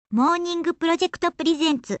モーニングプロジェクトプレ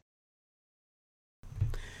ゼンツ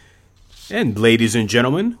And ladies and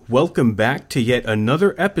gentlemen, welcome back to yet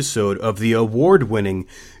another episode of the award-winning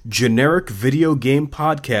Generic Video Game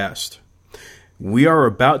Podcast. We are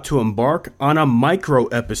about to embark on a micro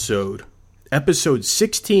episode, episode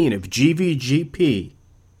 16 of GVGP,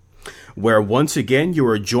 where once again you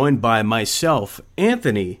are joined by myself,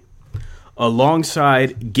 Anthony,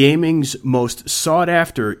 alongside gaming's most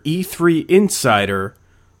sought-after E3 insider,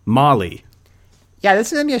 Molly. Yeah, this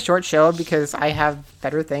is going to be a short show because I have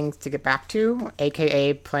better things to get back to,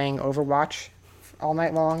 aka playing Overwatch all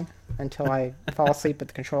night long until I fall asleep with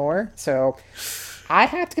the controller. So I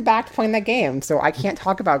have to get back to playing that game, so I can't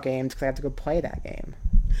talk about games because I have to go play that game.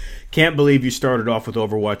 Can't believe you started off with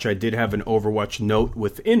Overwatch. I did have an Overwatch note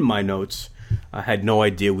within my notes. I had no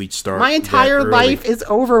idea we'd start. My entire life is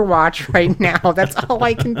Overwatch right now. That's all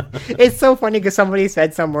I can. It's so funny because somebody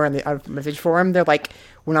said somewhere in the message forum, they're like,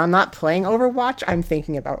 when I'm not playing Overwatch, I'm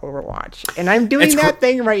thinking about Overwatch. And I'm doing that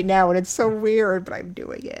thing right now, and it's so weird, but I'm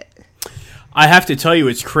doing it. I have to tell you,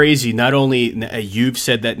 it's crazy. Not only you've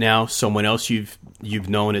said that now, someone else you've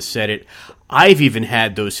known has said it. I've even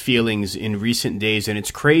had those feelings in recent days, and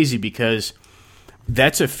it's crazy because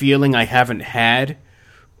that's a feeling I haven't had.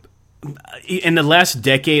 In the last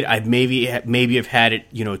decade, I've maybe have had it,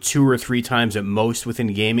 2 or 3 times at most within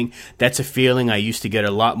gaming. That's a feeling I used to get a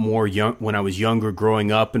lot more when I was younger,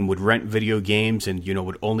 growing up, and would rent video games and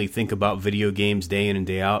would only think about video games day in and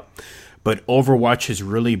day out. But Overwatch has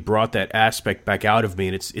really brought that aspect back out of me,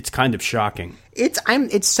 and it's kind of shocking. It's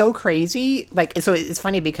so crazy. So it's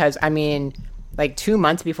funny because 2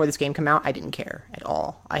 months before this game came out, I didn't care at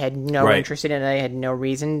all. I had no interest in it. I had no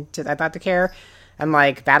reason to care. I'm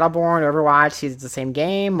like, Battleborn, Overwatch, it's the same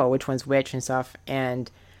game, or which one's which and stuff.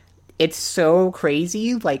 And it's so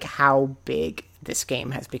crazy, how big this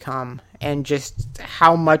game has become and just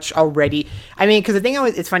how much already. Because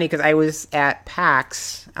it's funny because I was at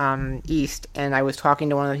PAX East and I was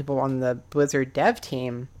talking to one of the people on the Blizzard dev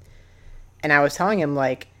team, and I was telling him,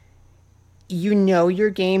 your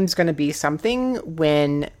game's going to be something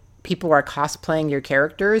when people are cosplaying your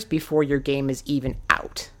characters before your game is even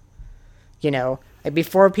out.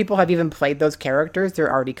 Before people have even played those characters,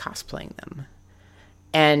 they're already cosplaying them.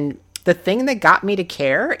 And the thing that got me to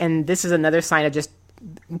care, and this is another sign of just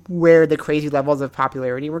where the crazy levels of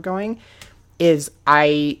popularity were going, is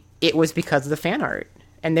it was because of the fan art.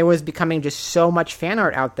 And there was becoming just so much fan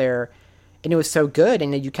art out there, and it was so good,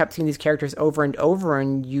 and you kept seeing these characters over and over,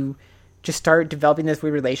 and you just started developing this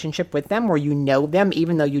weird relationship with them where you know them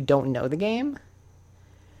even though you don't know the game.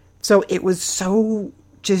 So it was so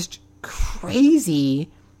just crazy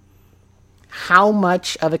how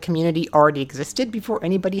much of a community already existed before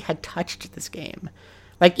anybody had touched this game.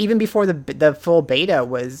 Even before the full beta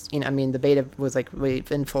was, the beta was really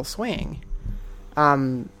in full swing.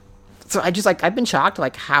 So I've been shocked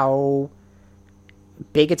how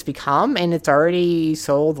big it's become, and it's already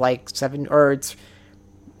sold 7, or it's,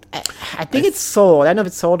 I think it's sold. I don't know if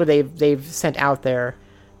it's sold or they've sent out there,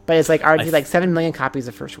 but it's already 7 million copies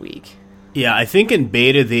the first week. Yeah, I think in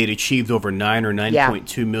beta they'd achieved over 9 or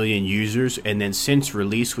 9.2 million users, and then since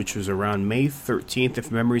release, which was around May 13th,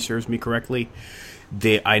 if memory serves me correctly,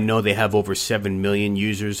 I know they have over 7 million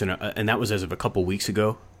users, and that was as of a couple weeks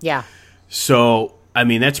ago. Yeah. So,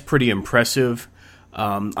 that's pretty impressive.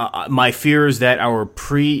 My fear is that our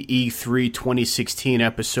pre-E3 2016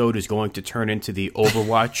 episode is going to turn into the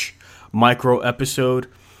Overwatch micro episode.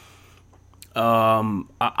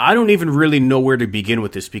 I don't even really know where to begin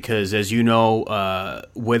with this because, as you know,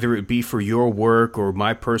 whether it be for your work or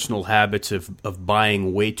my personal habits of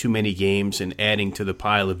buying way too many games and adding to the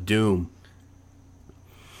pile of doom,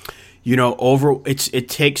 it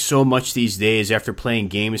takes so much these days after playing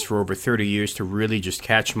games for over 30 years to really just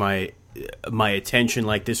catch my attention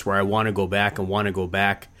like this, where I want to go back and want to go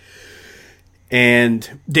back.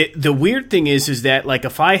 And the weird thing is that,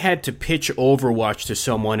 if I had to pitch Overwatch to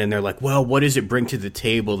someone and they're like, well, what does it bring to the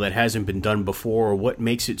table that hasn't been done before, or what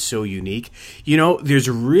makes it so unique? There's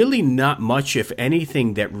really not much, if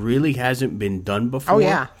anything, that really hasn't been done before. Oh,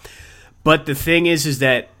 yeah. But the thing is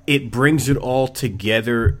that it brings it all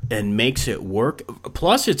together and makes it work.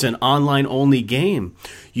 Plus, it's an online-only game.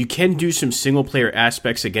 You can do some single-player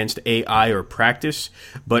aspects against AI or practice,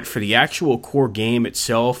 but for the actual core game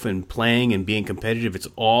itself and playing and being competitive, it's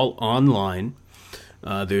all online.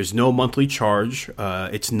 There's no monthly charge.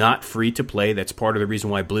 It's not free to play. That's part of the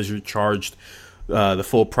reason why Blizzard charged the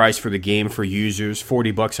full price for the game for users,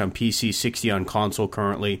 $40 on PC, $60 on console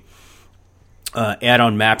currently.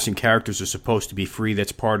 Add-on maps and characters are supposed to be free.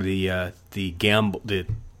 That's part of the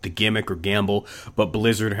gimmick or gamble. But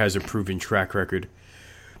Blizzard has a proven track record.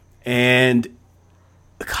 And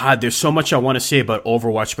God, there's so much I want to say about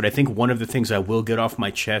Overwatch, but I think one of the things I will get off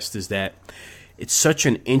my chest is that it's such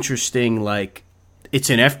an interesting, like, it's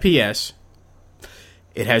an FPS.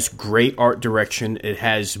 It has great art direction. It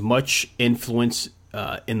has much influence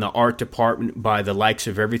in the art department by the likes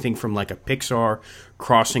of everything from like a Pixar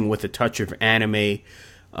crossing with a touch of anime.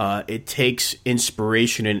 It takes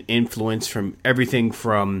inspiration and influence from everything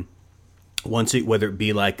from whether it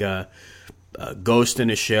be like a Ghost in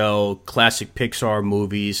a Shell, classic Pixar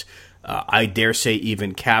movies, I dare say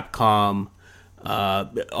even Capcom,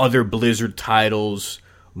 other Blizzard titles,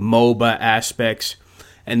 MOBA aspects.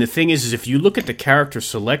 And the thing is if you look at the character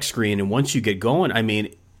select screen and once you get going, I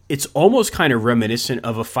mean, it's almost kind of reminiscent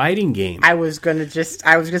of a fighting game. I was just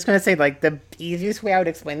gonna say, like, the easiest way I would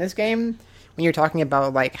explain this game when you're talking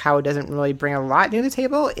about like how it doesn't really bring a lot to the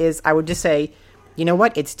table is I would just say, you know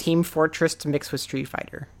what? It's Team Fortress mixed with Street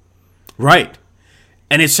Fighter. Right.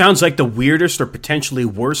 And it sounds like the weirdest or potentially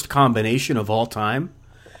worst combination of all time.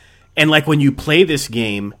 And like when you play this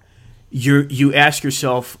game, you ask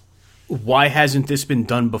yourself, why hasn't this been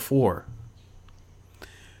done before?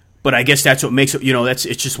 But I guess that's what makes it, it's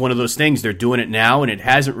just one of those things. They're doing it now and it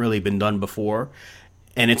hasn't really been done before.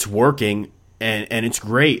 And it's working and it's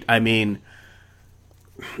great. I mean,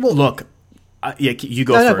 well, look, you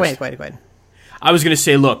go first. Go ahead. I was going to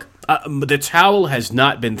say, look, the towel has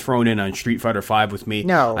not been thrown in on Street Fighter V with me.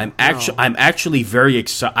 No, I'm actually very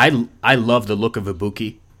excited. I love the look of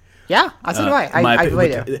Ibuki. Yeah, so do I. I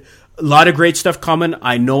really do. A lot of great stuff coming.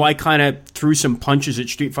 I know I kind of threw some punches at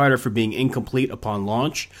Street Fighter for being incomplete upon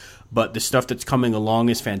launch, but the stuff that's coming along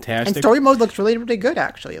is fantastic. And story mode looks really, really good,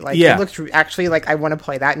 actually. Like, yeah. It looks actually like I want to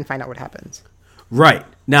play that and find out what happens. Right.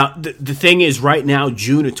 Now, the thing is, right now,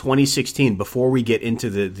 June of 2016, before we get into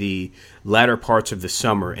the latter parts of the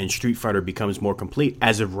summer and Street Fighter becomes more complete,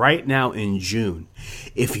 as of right now in June,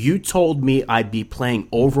 if you told me I'd be playing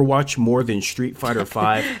Overwatch more than Street Fighter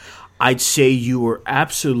V, I'd say you were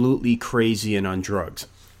absolutely crazy and on drugs.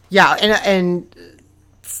 Yeah, and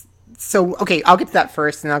so, okay, I'll get to that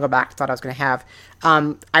first, and then I'll go back to what I was going to have.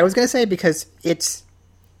 I was going to say, because it's,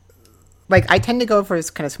 like, I tend to go for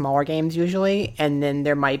kind of smaller games usually, and then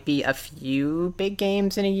there might be a few big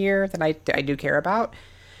games in a year that I do care about.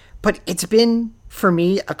 But it's been, for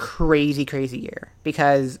me, a crazy, crazy year,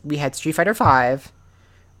 because we had Street Fighter V,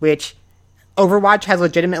 which Overwatch has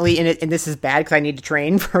legitimately in it, and this is bad because I need to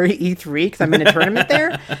train for E3 because I'm in a tournament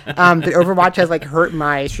there. But Overwatch has like hurt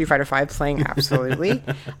my Street Fighter V playing absolutely.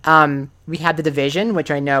 We had The Division,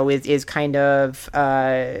 which I know is kind of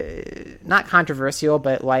not controversial,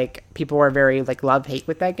 but like people are very like love-hate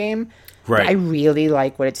with that game. Right. But I really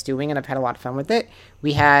like what it's doing, and I've had a lot of fun with it.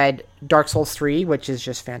 We had Dark Souls 3, which is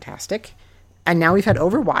just fantastic. And now we've had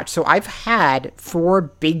Overwatch. So I've had 4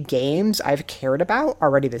 big games I've cared about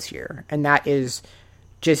already this year. And that is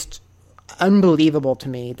just unbelievable to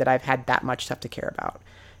me that I've had that much stuff to care about.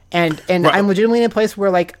 And right. I'm legitimately in a place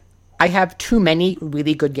where, like, I have too many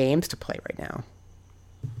really good games to play right now.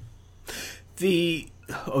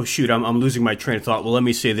 Oh, shoot, I'm losing my train of thought. Well, let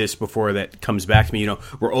me say this before that comes back to me.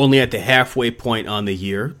 We're only at the halfway point on the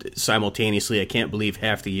year. Simultaneously, I can't believe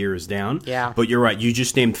half the year is down. Yeah. But you're right. You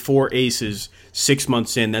just named 4 aces 6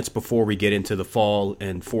 months in. That's before we get into the fall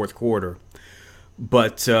and fourth quarter.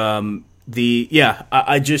 But I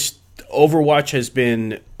just Overwatch has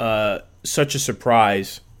been such a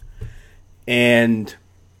surprise. And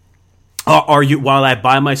are you? While I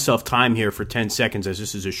buy myself time here for 10 seconds, as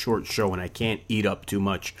this is a short show and I can't eat up too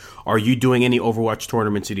much, are you doing any Overwatch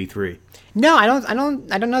tournaments at E3? No, I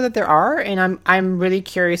don't know that there are, and I'm really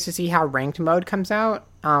curious to see how ranked mode comes out.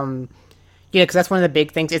 Because that's one of the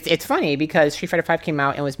big things. It's funny because Street Fighter V came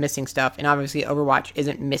out and was missing stuff, and obviously Overwatch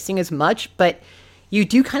isn't missing as much, but you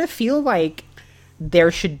do kind of feel like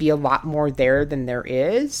there should be a lot more there than there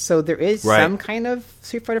is. So there is some kind of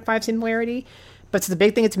Street Fighter V similarity. But so the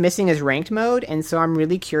big thing it's missing is ranked mode, and so I'm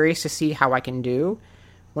really curious to see how I can do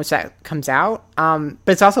once that comes out. But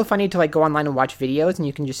it's also funny to like go online and watch videos, and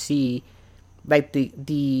you can just see like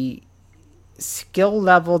the skill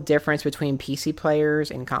level difference between PC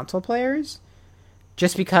players and console players,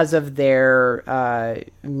 just because of their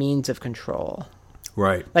means of control.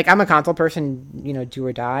 Right. Like I'm a console person, do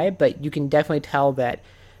or die, but you can definitely tell that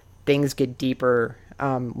things get deeper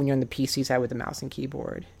when you're on the PC side with the mouse and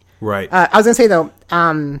keyboard. Right. I was gonna say though,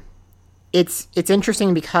 it's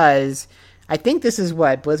interesting because I think this is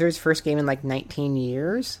Blizzard's first game in like 19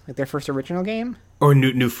 years, like their first original game or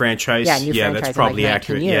new franchise. Yeah, new franchise. That's probably like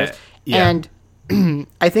accurate. Years. Yeah. And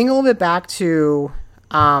I think a little bit back to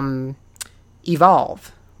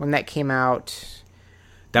Evolve when that came out.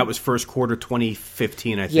 That was first quarter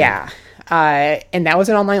 2015, I think. Yeah. And that was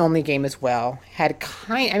an online-only game as well.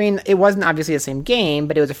 It wasn't obviously the same game,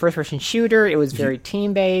 but it was a first-person shooter. It was very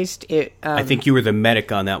team-based. I think you were the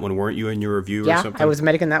medic on that one, weren't you, in your review or something? Yeah, I was a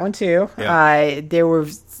medic in that one too. Yeah. There were,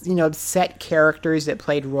 set characters that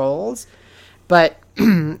played roles. But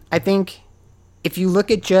I think if you look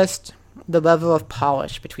at just the level of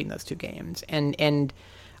polish between those two games, and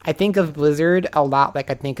I think of Blizzard a lot like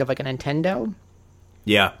I think of like a Nintendo.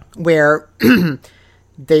 Yeah. Where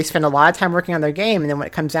they spend a lot of time working on their game, and then when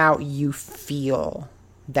it comes out, you feel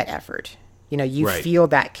that effort. You Right. feel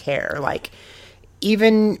that care. Like,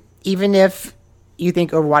 even if you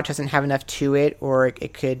think Overwatch doesn't have enough to it, or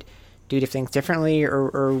it could do things differently,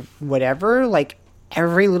 or whatever, like,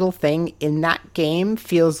 every little thing in that game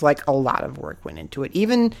feels like a lot of work went into it.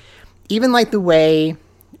 Even like the way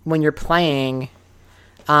when you're playing,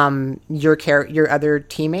 your other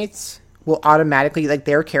teammates will automatically, like,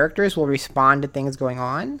 their characters will respond to things going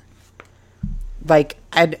on. Like,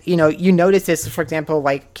 you notice this, for example,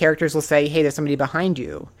 like, characters will say, hey, there's somebody behind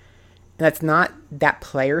you. And that's not that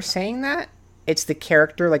player saying that. It's the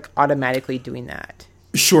character, like, automatically doing that.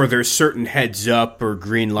 Sure, there's certain heads up or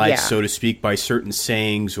green lights, Yeah. so to speak, by certain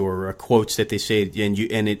sayings or quotes that they say,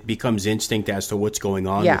 and it becomes instinct as to what's going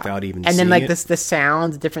on without even and seeing then, like, it. the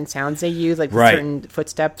sounds, different sounds they use, like, Right. certain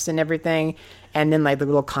footsteps and everything. And then, like, the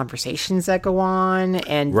little conversations that go on,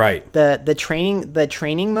 and Right. the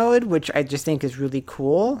training mode, which I just think is really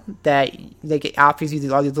cool, that, like, it offers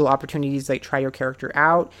you all these little opportunities to, like, try your character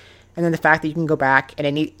out, and then the fact that you can go back and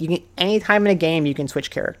any time in a game you can switch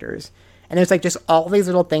characters, and there's, like, just all these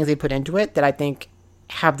little things they put into it that I think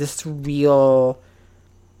have this real,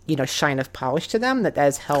 shine of polish to them that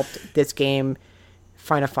has helped this game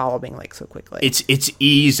find a following, like, so quickly. It's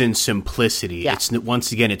ease and simplicity. Yeah.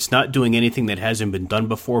 Once again, it's not doing anything that hasn't been done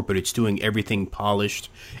before, but it's doing everything polished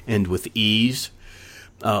and with ease.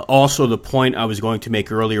 Also, the point I was going to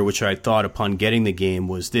make earlier, which I thought upon getting the game,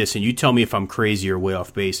 was this, and you tell me if I'm crazy or way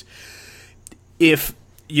off base. If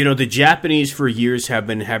the Japanese for years have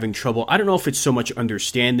been having trouble. I don't know if it's so much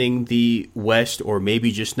understanding the West or maybe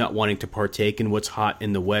just not wanting to partake in what's hot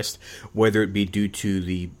in the West, whether it be due to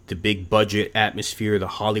the big budget atmosphere, the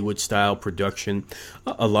Hollywood style production,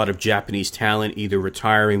 a lot of Japanese talent either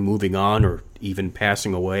retiring, moving on, or even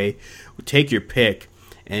passing away. Take your pick.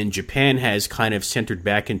 And Japan has kind of centered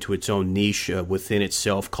back into its own niche within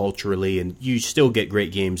itself culturally, and you still get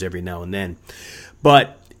great games every now and then.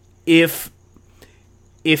 But if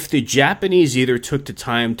the Japanese either took the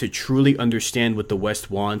time to truly understand what the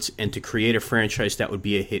West wants and to create a franchise that would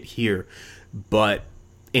be a hit here, but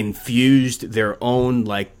infused their own,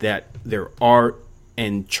 like that, their art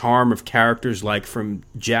and charm of characters, like from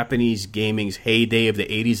Japanese gaming's heyday of the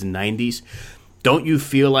 80s and 90s, don't you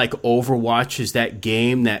feel like Overwatch is that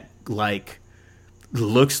game that, like,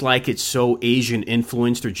 looks like it's so Asian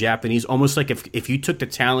influenced or Japanese, almost like if you took the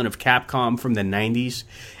talent of Capcom from the 90s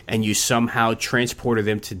and you somehow transported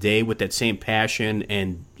them today with that same passion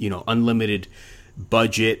and unlimited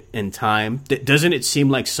budget and time, doesn't it seem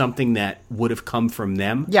like something that would have come from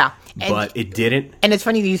them? Yeah, but it didn't. And it's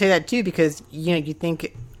funny that you say that too, because you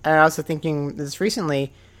think, I was also thinking this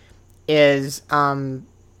recently, is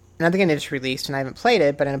another game that just released and I haven't played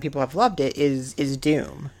it, but I know people have loved it, is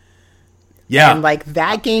Doom. Yeah. And, like,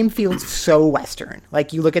 that game feels so Western.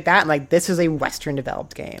 Like, you look at that and, like, this is a Western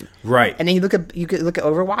developed game. Right. And then you could look at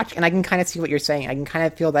Overwatch, and I can kind of see what you're saying. I can kind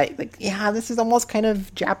of feel that, like, yeah, this is almost kind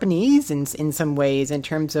of Japanese in some ways, in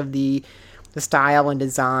terms of the style and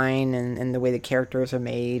design and the way the characters are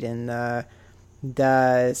made and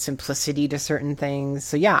the simplicity to certain things.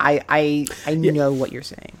 So yeah, I know what you're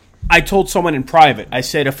saying. I told someone in private, I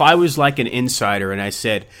said, if I was like an insider and I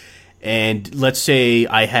said, and let's say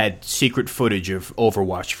I had secret footage of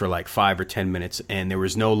Overwatch for like 5 or 10 minutes and there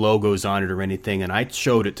was no logos on it or anything, and I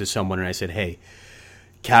showed it to someone and I said, hey,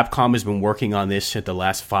 Capcom has been working on this for the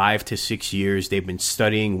last 5 to 6 years. They've been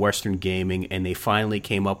studying Western gaming, and they finally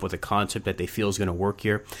came up with a concept that they feel is going to work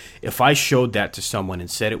here. If I showed that to someone and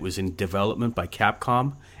said it was in development by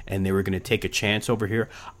Capcom and they were going to take a chance over here,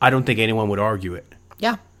 I don't think anyone would argue it.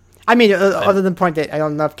 Yeah. I mean, other than the point that I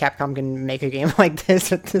don't know if Capcom can make a game like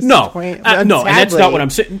this at this point. No, and that's not what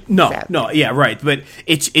I'm saying. No, Sadly. no, yeah, right. But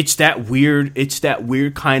it's that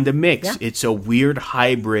weird kind of mix. Yeah. It's a weird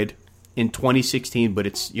hybrid in 2016, but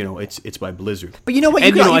it's by Blizzard. But you know what?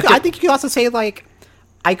 And, I think you could also say, like,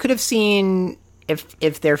 I could have seen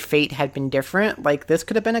if their fate had been different, like, this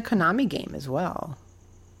could have been a Konami game as well,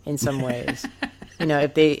 in some ways.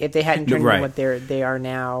 If they hadn't turned Right. into what they are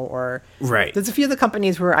now, or Right. There's a few of the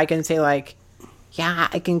companies where I can say, like, yeah,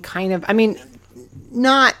 I can kind of. I mean,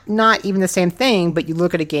 not even the same thing, but you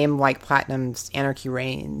look at a game like Platinum's Anarchy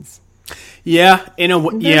Reigns. Yeah, I know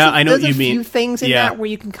what you mean. There's a few things in that where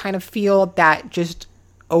you can kind of feel that just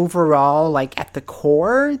overall, like at the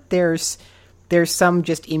core, there's some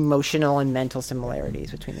just emotional and mental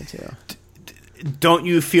similarities between the two. Don't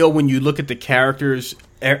you feel when you look at the characters?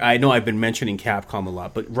 I know I've been mentioning Capcom a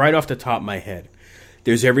lot, but right off the top of my head,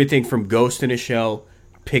 there's everything from Ghost in a Shell,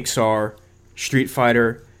 Pixar, Street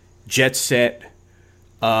Fighter, Jet Set.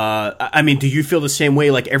 I mean, do you feel the same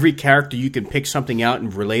way? Like every character, you can pick something out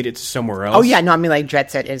and relate it to somewhere else. Oh yeah, no, I mean like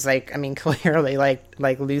Jet Set is like, I mean clearly like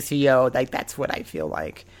Lucio, like that's what I feel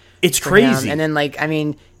like. It's crazy. And then like, I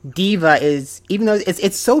mean, Diva is, even though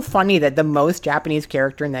it's so funny that the most Japanese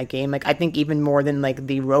character in that game, like I think even more than like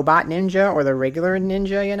the robot ninja or the regular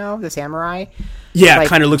ninja, you know, the samurai. Yeah, like, it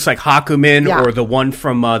kind of looks like Hakumen or the one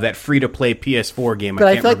from that free-to-play PS4 game. But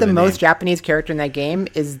I feel like the most Japanese character in that game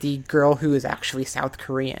is the girl who is actually South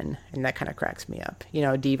Korean, and that kind of cracks me up. You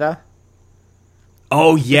know, Diva?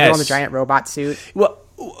 Oh, yes. The girl in the giant robot suit.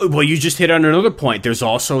 Well, you just hit on another point. There's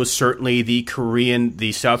also certainly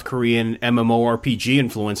the South Korean MMORPG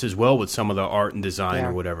influence as well with some of the art and design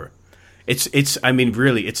or whatever. It's I mean,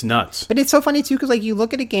 really, it's nuts. But it's so funny, too, because like you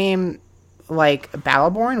look at a game like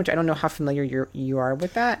Battleborn, which I don't know how familiar you are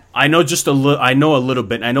with that. I know I know a little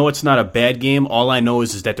bit. I know it's not a bad game. All I know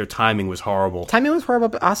is that their timing was horrible. Timing was horrible,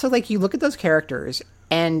 but also like you look at those characters,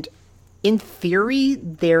 and in theory,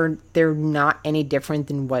 they're not any different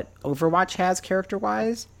than what Overwatch has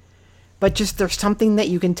character-wise. But just there's something that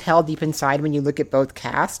you can tell deep inside when you look at both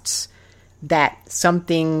casts that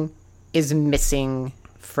something is missing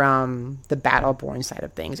from the Battleborn side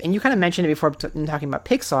of things. And you kind of mentioned it before in talking about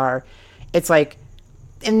Pixar. It's like,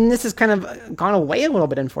 and this has kind of gone away a little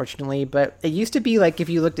bit, unfortunately, but it used to be like if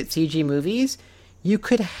you looked at CG movies, you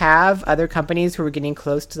could have other companies who were getting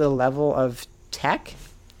close to the level of tech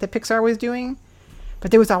that Pixar was doing, but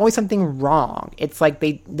there was always something wrong. It's like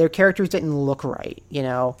their characters didn't look right, you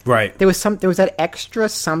know? Right. There was that extra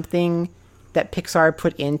something that Pixar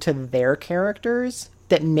put into their characters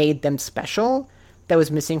that made them special that was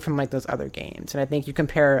missing from like those other games. And I think you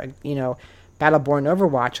compare, you know, Battleborn,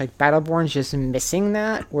 Overwatch, like Battleborn's just missing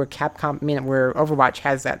that, where where Overwatch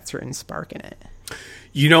has that certain spark in it.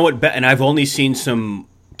 You know what? And I've only seen some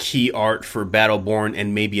key art for Battleborn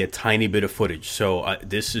and maybe a tiny bit of footage. So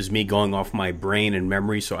this is me going off my brain and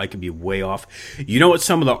memory, so I could be way off. You know what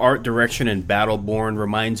some of the art direction in Battleborn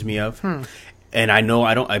reminds me of? And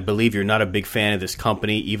I believe you're not a big fan of this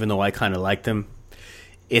company, even though I kind of like them.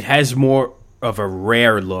 It has more of a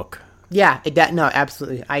Rare look. Yeah, no,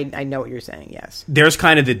 absolutely. I know what you're saying, yes. There's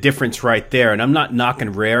kind of the difference right there, and I'm not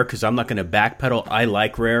knocking Rare because I'm not going to backpedal. I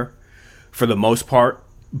like Rare for the most part,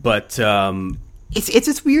 but it's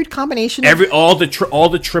this weird combination. All the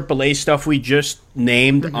AAA stuff we just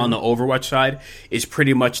named on the Overwatch side is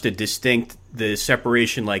pretty much the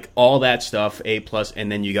separation, like all that stuff A+,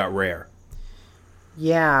 and then you got Rare.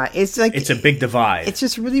 Yeah, it's like it's a big divide. It's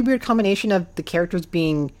just really weird combination of the characters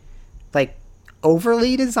being like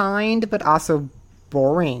overly designed, but also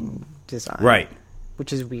boring design. Right.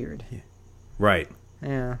 Which is weird. Right.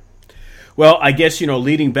 Yeah. Well, I guess,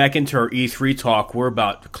 leading back into our E3 talk, we're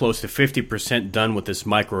about close to 50% done with this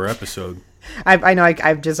micro episode. I know.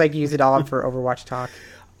 I've just used it all up for Overwatch talk.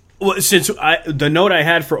 Well, since the note I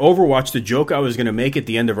had for Overwatch, the joke I was going to make at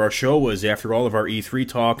the end of our show was, after all of our E3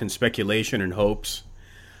 talk and speculation and hopes,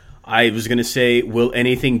 I was going to say, will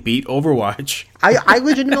anything beat Overwatch? I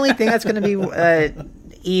legitimately think that's going to be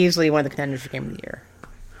easily one of the contenders for Game of the Year.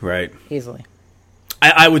 Right. Easily.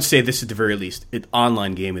 I would say this at the very least,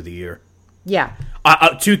 online Game of the Year. Yeah.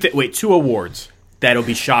 Two awards that'll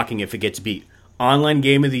be shocking if it gets beat. Online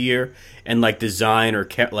Game of the Year and design or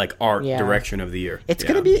art direction of the year. It's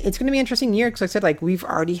gonna be an interesting year because, like I said, we've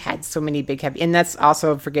already had so many big heavy, and that's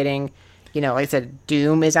also forgetting. Like I said,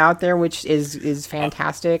 Doom is out there, which is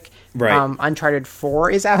fantastic. Right. Uncharted 4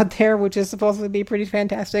 is out there, which is supposed to be pretty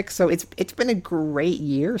fantastic. So it's been a great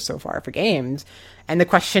year so far for games. And the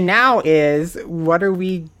question now is, what are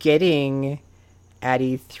we getting at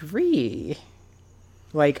E3?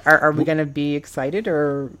 Are we going to be excited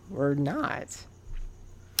or not?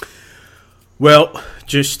 Well,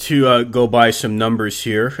 just to go by some numbers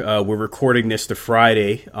here, we're recording this the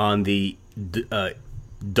Friday on the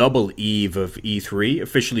double eve of E3.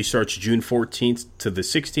 Officially starts June 14th to the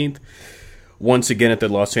 16th, once again at the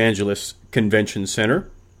Los Angeles Convention Center.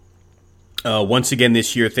 Once again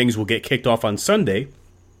this year, things will get kicked off on Sunday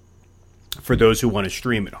for those who want to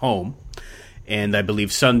stream at home. And I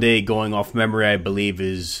believe Sunday, going off memory,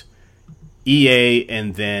 is EA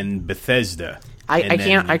and then Bethesda.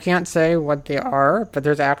 I can't say what they are, but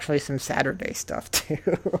there's actually some Saturday stuff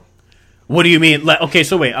too. What do you mean? Okay,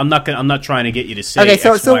 so wait, I'm not trying to get you to say okay,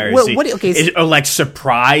 so X, Y, or Z. Or like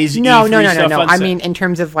surprise no. stuff on I mean, in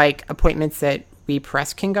terms of like appointments that we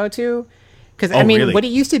press can go to, because I mean, really? what it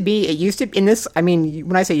used to be in this. I mean,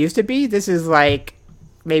 when I say used to be, this is like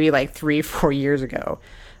maybe like 3-4 years ago.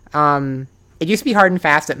 It used to be hard and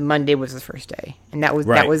fast that Monday was the first day, and that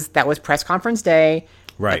was press conference day.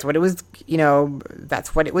 Right. That's what it was,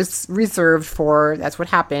 that's what it was reserved for. That's what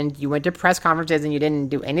happened. You went to press conferences and you didn't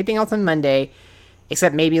do anything else on Monday,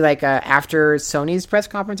 except maybe like after Sony's press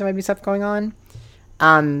conference, there might be stuff going on.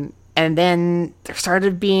 And then there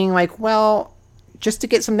started being like, well, just to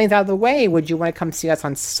get some things out of the way, would you want to come see us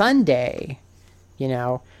on Sunday?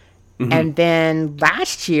 Mm-hmm. And then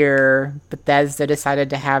last year, Bethesda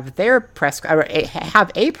decided to have their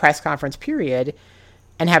have a press conference period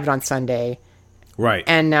and have it on Sunday. Right.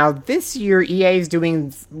 And now this year, EA is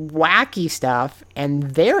doing wacky stuff, and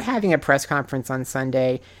they're having a press conference on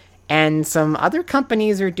Sunday, and some other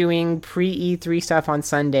companies are doing pre-E3 stuff on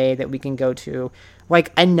Sunday that we can go to,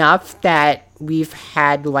 like enough that we've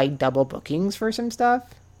had like double bookings for some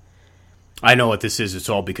stuff. I know what this is. It's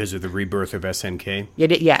all because of the rebirth of SNK.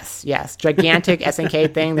 Yes. Gigantic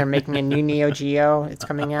SNK thing. They're making a new Neo Geo. It's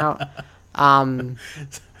coming out.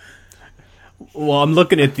 Well, I'm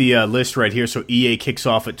looking at the list right here. So EA kicks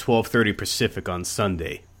off at 12:30 Pacific on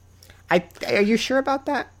Sunday. Are you sure about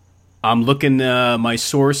that? I'm looking. My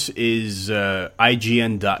source is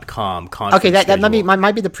IGN.com. Okay, that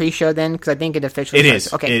might be the pre-show then, because I think it officially. It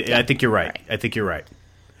is. Okay, I think you're right. I think you're right.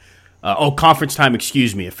 Conference time.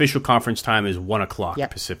 Excuse me. Official conference time is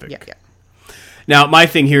 1:00 Pacific. Yeah. Now, my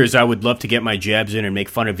thing here is I would love to get my jabs in and make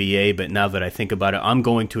fun of EA, but now that I think about it, I'm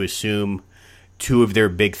going to assume two of their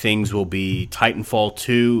big things will be Titanfall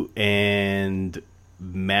 2 and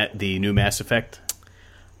the new Mass Effect.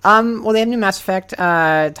 Well, they have new Mass Effect.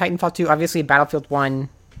 Titanfall 2, obviously Battlefield 1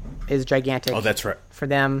 is gigantic. Oh, that's right. For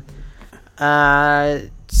them.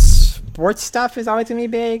 Sports stuff is always going to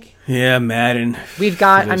be big. Yeah, Madden. We've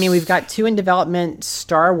got 2 in development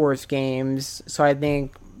Star Wars games, so I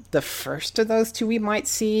think the first of those 2 we might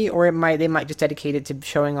see, or they might just dedicate it to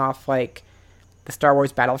showing off like the Star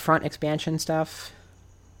Wars Battlefront expansion stuff.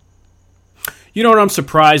 You know what? I'm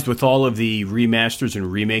surprised with all of the remasters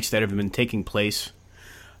and remakes that have been taking place.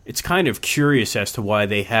 It's kind of curious as to why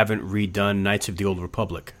they haven't redone Knights of the Old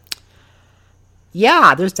Republic.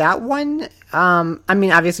 Yeah, there's that one. I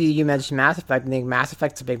mean, obviously you mentioned Mass Effect. I think Mass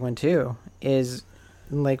Effect's a big one too. Is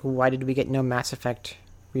like, why did we get no Mass Effect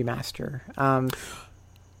remaster?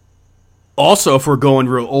 Also, if we're going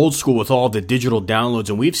real old school with all the digital downloads,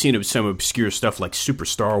 and we've seen some obscure stuff like Super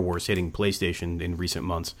Star Wars hitting PlayStation in recent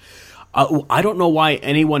months, I don't know why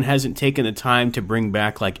anyone hasn't taken the time to bring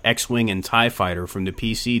back like X-Wing and TIE Fighter from the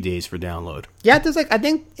PC days for download. Yeah, there's I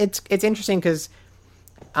think it's interesting because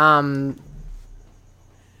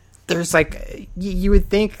there's like you would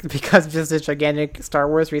think because of this gigantic Star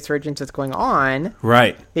Wars resurgence that's going on,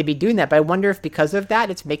 right? They'd be doing that, but I wonder if because of that,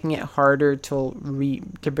 it's making it harder to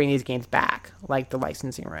bring these games back, like the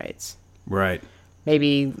licensing rights. Right.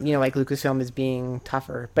 Maybe like Lucasfilm is being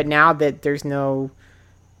tougher, but now that there's no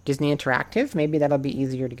Disney Interactive, maybe that'll be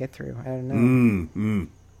easier to get through. I don't know.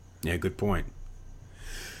 Yeah, good point.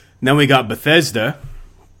 And then we got Bethesda.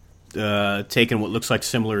 Taking what looks like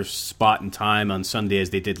similar spot and time on Sunday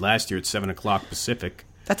as they did last year at 7:00 Pacific.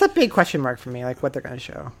 That's a big question mark for me, like what they're going to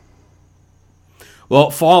show. Well,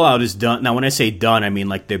 Fallout is done. Now, when I say done, I mean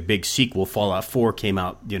like their big sequel, Fallout 4, came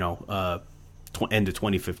out, end of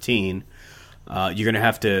 2015. You're going to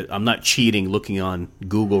have to... I'm not cheating looking on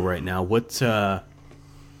Google right now. What do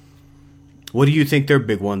you think their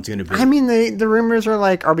big one's going to be? I mean, the rumors are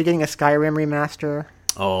like, are we getting a Skyrim remaster?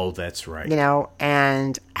 Oh, that's right.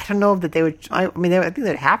 And I don't know that they would... I think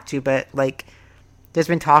they'd have to, but, like, there's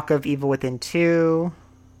been talk of Evil Within 2.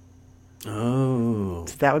 Oh.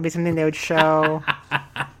 So that would be something they would show.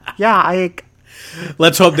 Yeah,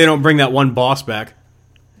 Let's hope they don't bring that one boss back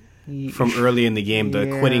from early in the game,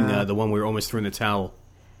 quitting, the one we were almost threw in the towel.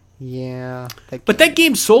 Yeah. But that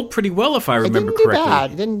game sold pretty well, if I remember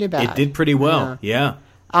correctly. It didn't do bad. It did pretty well, yeah.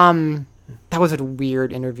 That was a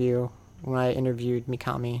weird interview when I interviewed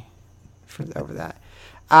Mikami over that.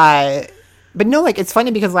 But no, like, it's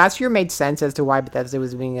funny because last year made sense as to why Bethesda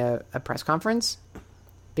was doing a press conference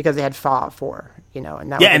because they had Fallout 4, and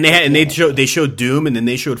that they showed Doom and then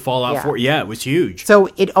they showed Fallout 4. Yeah, it was huge. So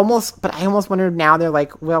I almost wondered now they're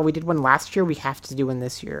like, well, we did one last year, we have to do one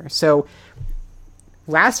this year. So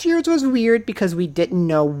last year's was weird because we didn't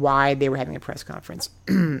know why they were having a press conference.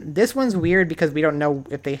 This one's weird because we don't know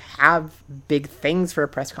if they have big things for a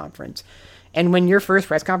press conference. And when your first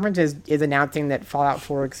press conference is announcing that Fallout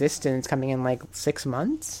 4 exists and it's coming in like 6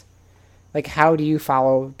 months, like how do you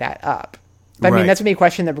follow that up? But I mean, that's gonna be a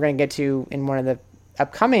question that we're gonna get to in one of the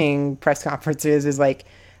upcoming press conferences. Is like,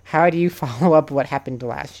 how do you follow up what happened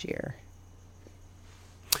last year?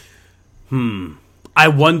 I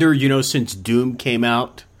wonder, since Doom came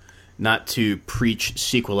out, not to preach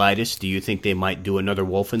sequelitis, do you think they might do another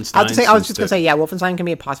Wolfenstein? I was just going to say, yeah, Wolfenstein can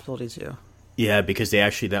be a possibility too. Yeah, because I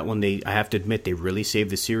have to admit, they really saved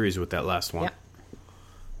the series with that last one. Yeah.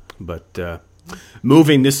 But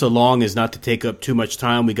moving this along is not to take up too much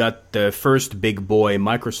time. We got the first big boy,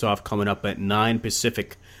 Microsoft, coming up at 9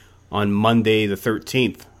 Pacific on Monday the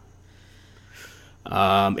 13th.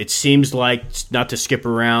 It seems like, not to skip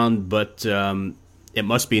around, but it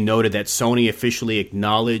must be noted that Sony officially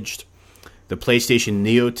acknowledged the PlayStation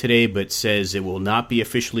Neo today, but says it will not be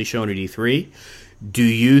officially shown at E3. Do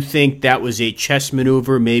you think that was a chess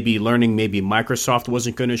maneuver, maybe Microsoft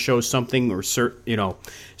wasn't going to show something, or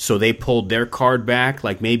so they pulled their card back?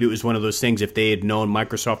 Like maybe it was one of those things, if they had known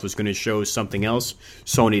Microsoft was going to show something else,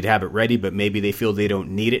 Sony'd have it ready, but maybe they feel they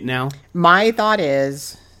don't need it now? My thought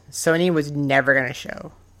is Sony was never going to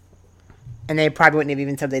show. And they probably wouldn't have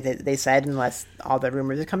even said they said unless all the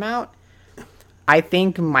rumors had come out. I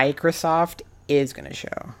think Microsoft is going to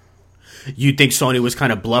show. You think Sony was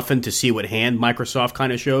kind of bluffing to see what hand Microsoft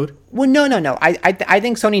kind of showed? Well, no. I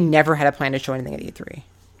think Sony never had a plan to show anything at E3.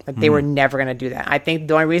 Like they were never going to do that. I think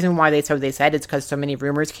the only reason why they said what they said is because so many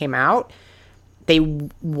rumors came out. They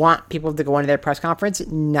want people to go into their press conference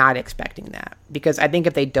not expecting that. Because I think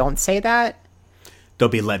if they don't say that, they'll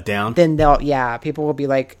be let down. Then people will be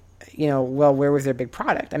like, well, where was their big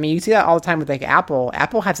product? I mean, you see that all the time with like Apple.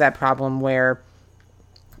 Apple has that problem where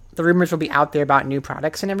the rumors will be out there about new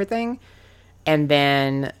products and everything, and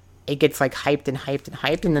then it gets like hyped,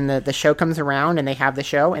 and then the show comes around and they have the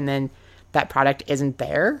show, and then that product isn't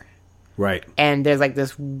there. Right. And there's like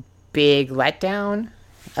this big letdown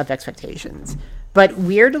of expectations. But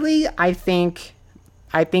weirdly, I think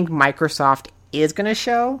Microsoft is going to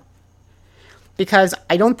show, because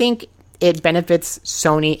I don't think it benefits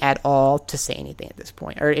Sony at all to say anything at this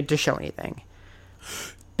point, or to show anything.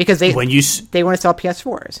 Because they want to sell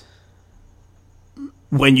PS4s.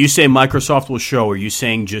 When you say Microsoft will show, are you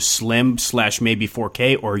saying just Slim / maybe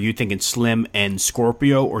 4K, or are you thinking Slim and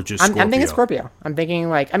Scorpio, or just Scorpio? I'm thinking Scorpio. I'm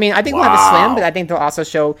thinking I think we'll have a Slim, but I think they'll also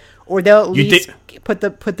show, or they'll at least put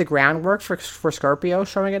the groundwork for Scorpio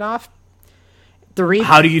showing it off.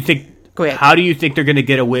 How do you think? Go ahead. How do you think they're going to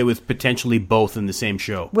get away with potentially both in the same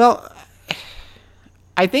show? Well,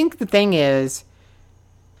 I think the thing is,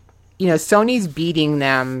 Sony's beating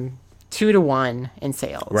them 2-1 in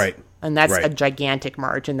sales, right? And that's a gigantic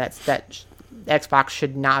margin that Xbox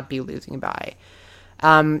should not be losing by.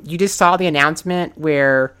 You just saw the announcement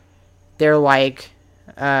where they're like,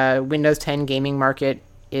 Windows 10 gaming market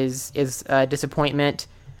is a disappointment.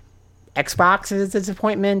 Xbox is a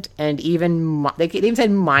disappointment, and they even said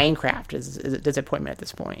Minecraft is a disappointment at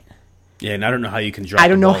this point. Yeah, and I don't know how you can drop. I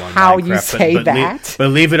don't know how Minecraft, you say that, but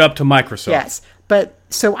leave it up to Microsoft. Yes, but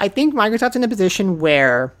so I think Microsoft's in a position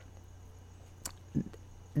where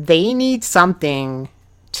they need something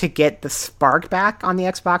to get the spark back on the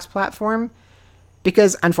Xbox platform,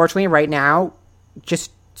 because unfortunately, right now,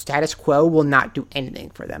 just status quo will not do anything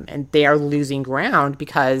for them, and they are losing ground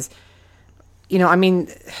because,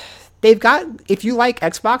 they've got, if you like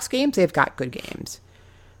Xbox games, they've got good games.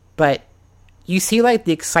 But you see like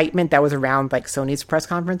the excitement that was around like Sony's press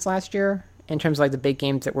conference last year in terms of like the big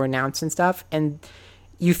games that were announced and stuff. And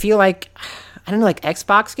you feel like, I don't know, like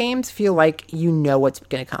Xbox games feel like what's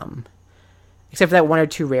going to come. Except for that one or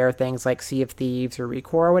two rare things like Sea of Thieves or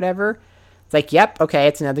ReCore or whatever. It's like, yep, okay,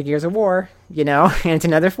 it's another Gears of War, and it's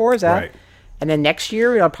another Forza. Right. And then next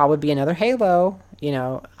year it'll probably be another Halo,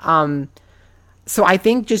 So I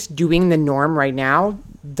think just doing the norm right now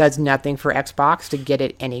does nothing for Xbox to get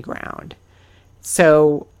it any ground.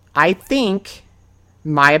 So I think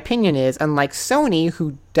my opinion is, unlike Sony,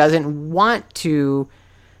 who doesn't want to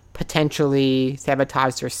potentially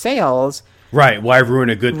sabotage their sales. Right. Why ruin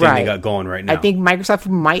a good thing they got going right now? I think Microsoft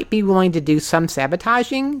might be willing to do some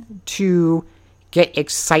sabotaging to get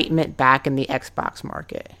excitement back in the Xbox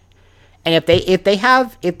market. And if they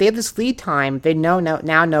have this lead time, they now know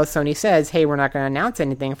Sony says, hey, we're not going to announce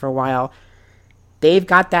anything for a while. They've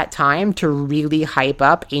got that time to really hype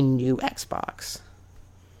up a new Xbox.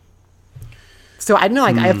 So I don't know,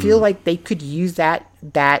 I feel like they could use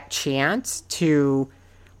that chance to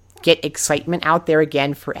get excitement out there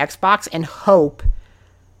again for Xbox, and hope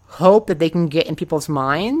that they can get in people's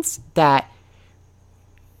minds that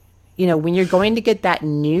when you're going to get that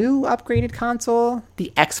new upgraded console,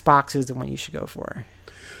 the Xbox is the one you should go for.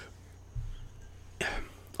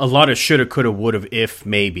 A lot of shoulda, coulda, woulda, if,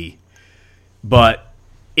 maybe. But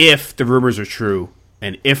if the rumors are true,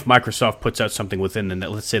 and if Microsoft puts out something within,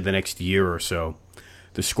 let's say, the next year or so,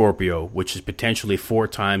 the Scorpio, which is potentially 4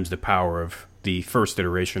 times the power of the first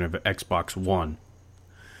iteration of Xbox One,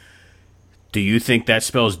 do you think that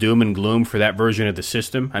spells doom and gloom for that version of the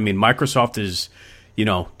system? I mean, Microsoft is,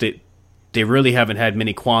 they really haven't had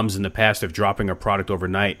many qualms in the past of dropping a product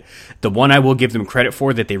overnight. The one I will give them credit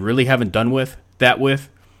for that they really haven't done with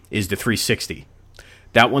is the 360.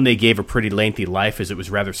 That one they gave a pretty lengthy life as it was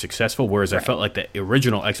rather successful, whereas I felt like the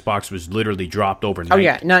original Xbox was literally dropped overnight. Oh,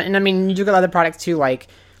 yeah. No, and I mean, you look at other products, too, like,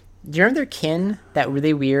 do you remember their Kin, that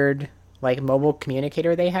really weird, like, mobile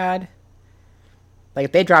communicator they had?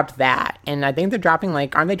 Like, they dropped that, and I think they're dropping,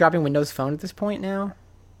 like, aren't they dropping Windows Phone at this point now?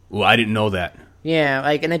 Well, I didn't know that. Yeah,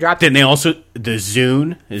 like, and they dropped... Didn't they also... The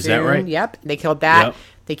Zune, is that right? Yep, they killed that. Yep.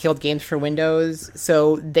 They killed games for Windows,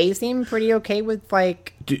 so they seem pretty okay with,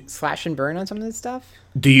 like, slash and burn on some of this stuff.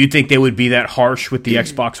 Do you think they would be that harsh with the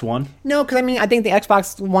Xbox One? No, because, I mean, I think the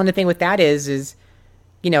Xbox One, the thing with that is, if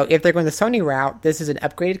they're going the Sony route, this is an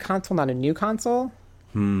upgraded console, not a new console.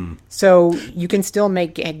 So you can still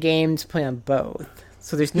make games play on both.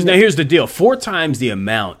 So there's now here's the deal: 4 times the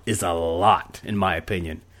amount is a lot, in my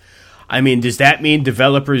opinion. I mean, does that mean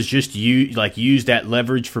developers just use that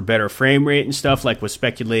leverage for better frame rate and stuff, like was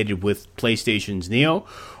speculated with PlayStation's Neo?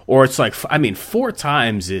 Or it's like, I mean, 4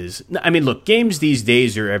 times is... I mean, look, games these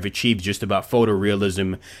days have achieved just about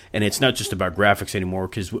photorealism, and it's not just about graphics anymore,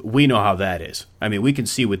 because we know how that is. I mean, we can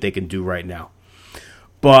see what they can do right now.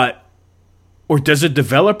 But... Or does a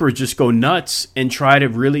developer just go nuts and try to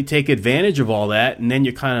really take advantage of all that, and then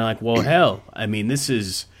you're kind of like, well, hell, I mean, this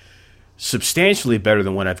is substantially better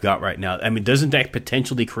than what I've got right now. I mean, doesn't that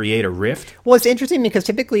potentially create a rift? Well, it's interesting because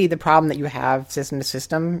typically the problem that you have system to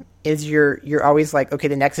system is you're always like, okay,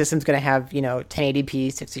 the next system's going to have,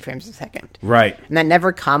 1080p, 60 frames a second. Right. And that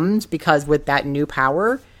never comes because with that new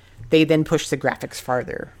power, they then push the graphics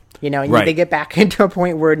farther. And right. They get back into a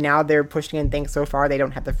point where now they're pushing in things so far they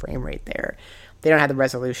don't have the frame rate there. They don't have the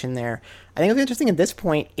resolution there. I think what's interesting at this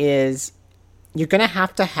point is you're going to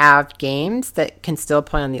have games that can still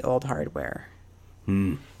play on the old hardware.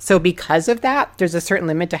 So because of that, there's a certain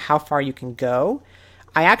limit to how far you can go.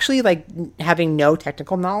 I actually, having no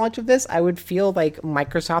technical knowledge of this, I would feel like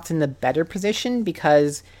Microsoft's in the better position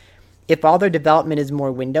because if all their development is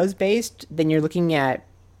more Windows-based, then you're looking at,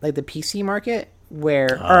 the PC market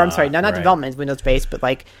where... or, I'm sorry, not right. development is Windows-based, but,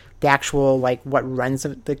 the actual, what runs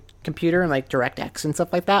the computer and, DirectX and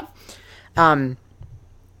stuff like that.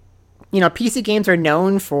 PC games are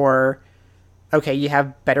known for, okay, you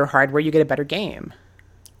have better hardware, you get a better game.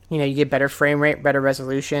 You get better frame rate, better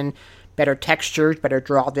resolution, better textures, better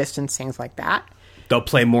draw distance, things like that. They'll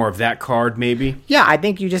play more of that card, maybe? Yeah, I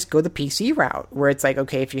think you just go the PC route, where it's like,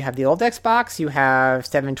 okay, if you have the old Xbox, you have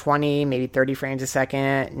 720, maybe 30 frames a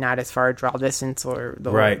second, not as far draw distance or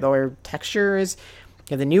lower textures.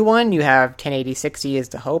 You have the new one, you have 1080, 60 is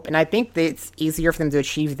the hope. And I think that it's easier for them to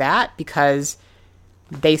achieve that because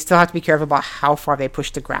they still have to be careful about how far they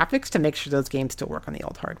push the graphics to make sure those games still work on the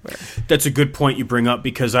old hardware. That's a good point you bring up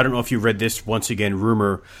because I don't know if you read this, once again,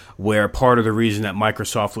 rumor, where part of the reason that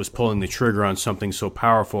Microsoft was pulling the trigger on something so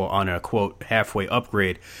powerful on a, quote, halfway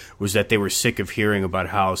upgrade was that they were sick of hearing about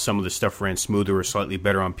how some of the stuff ran smoother or slightly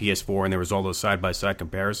better on PS4 and there was all those side-by-side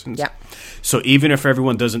comparisons. Yeah. So even if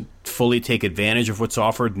everyone doesn't fully take advantage of what's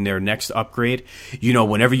offered in their next upgrade,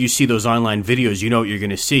 whenever you see those online videos, what you're going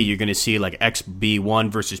to see. You're going to see like XB1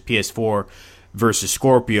 versus PS4 versus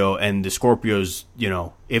Scorpio, and the Scorpios,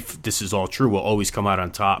 if this is all true, will always come out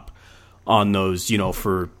on top on those,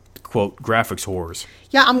 for quote graphics whores.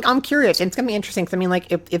 Yeah, I'm curious, and it's gonna be interesting because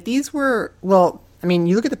if these were,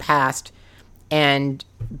 you look at the past, and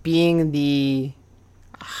being the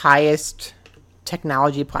highest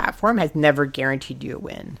technology platform has never guaranteed you a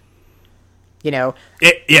win.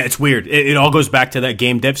 It's weird. It all goes back to that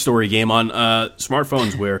game Dev Story game on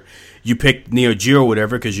smartphones where you pick Neo Geo or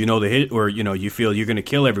whatever because you feel you're going to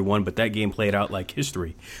kill everyone, but that game played out like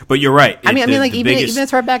history. But you're right. Even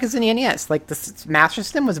as far back as the NES, the Master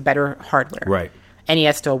System was better hardware. Right.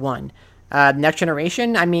 NES still won. Next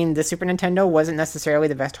generation, the Super Nintendo wasn't necessarily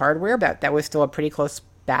the best hardware, but that was still a pretty close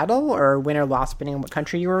battle or win or loss depending on what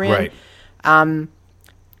country you were in. Right.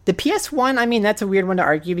 The PS1, that's a weird one to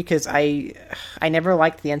argue because I never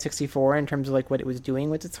liked the N64 in terms of what it was doing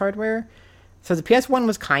with its hardware. So the PS1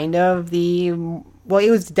 was kind of it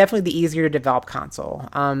was definitely the easier to develop console.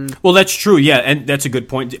 Well, that's true, yeah, and that's a good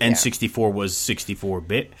point. N64 was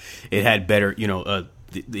 64-bit. It had better,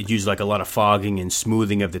 they used like a lot of fogging and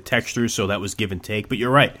smoothing of the textures, so that was give and take. But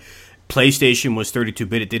you're right. PlayStation was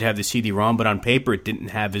 32-bit. It did have the CD-ROM, but on paper it didn't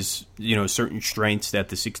have as certain strengths that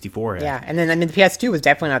the 64 had. Yeah, and then the PS2 was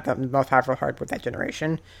definitely not the most powerful hardware that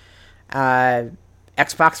generation.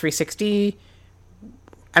 Xbox 360.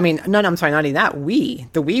 I mean, no, I'm sorry, not even that. Wii.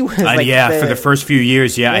 The Wii was for the first few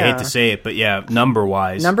years. Yeah, I hate to say it, but yeah,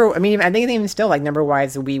 number-wise. I think even still, like,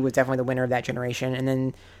 number-wise, the Wii was definitely the winner of that generation. And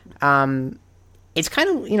then it's kind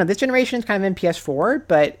of, this generation is kind of in PS4,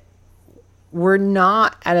 but we're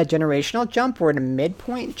not at a generational jump. We're at a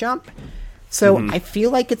midpoint jump. So I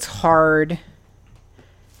feel like it's hard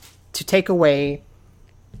to take away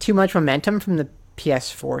too much momentum from the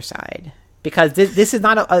PS4 side. Because this is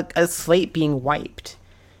not a slate being wiped.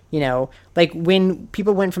 Like when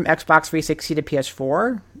people went from Xbox 360 to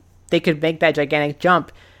PS4, they could make that gigantic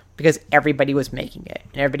jump because everybody was making it.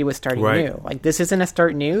 And everybody was starting new. Like, this isn't a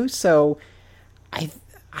start new, so I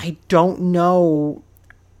don't know.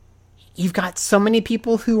 You've got so many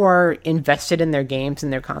people who are invested in their games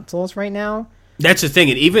and their consoles right now. That's the thing,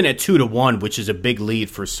 and even at 2-1, which is a big lead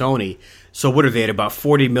for Sony. So what are they at, about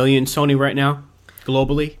 40 million Sony right now,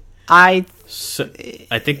 globally? I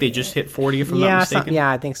think they just hit 40, if I'm not mistaken.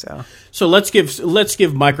 I think so. So let's give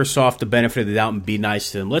Microsoft the benefit of the doubt and be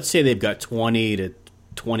nice to them. Let's say they've got 20 to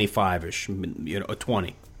 25-ish,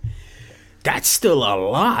 20. That's still a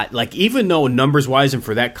lot. Like, even though numbers-wise and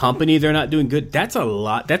for that company they're not doing good, that's a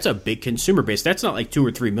lot. That's a big consumer base. That's not like 2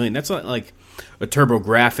 or 3 million. That's not like a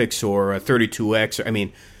TurboGrafx or a 32X. I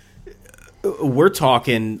mean, we're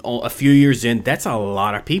talking a few years in, that's a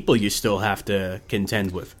lot of people you still have to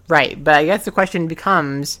contend with. Right, but I guess the question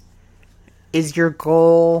becomes, is your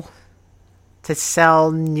goal to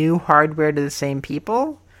sell new hardware to the same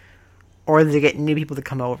people, or to get new people to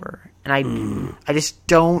come over? And I just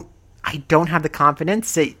don't have the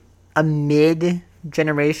confidence that a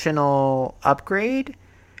mid-generational upgrade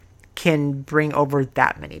can bring over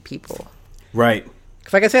that many people. Right.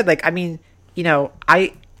 Because like I said,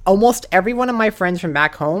 almost every one of my friends from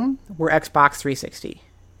back home were Xbox 360.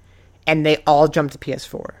 And they all jumped to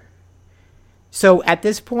PS4. So at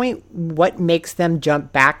this point, what makes them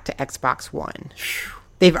jump back to Xbox One?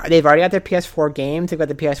 They've already got their PS4 games. They've got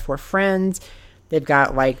the PS4 friends. They've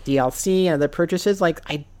got, like, DLC and other purchases. Like,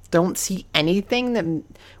 I don't see anything that...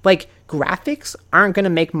 Like, graphics aren't going to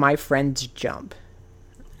make my friends jump.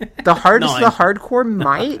 The hardcore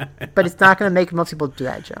might, but it's not going to make most people do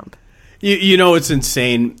that jump. You know what's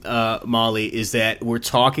insane, Molly, is that we're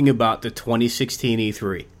talking about the 2016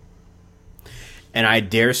 E3. And I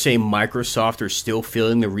dare say Microsoft are still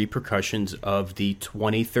feeling the repercussions of the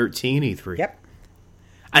 2013 E3. Yep.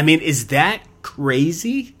 I mean, is that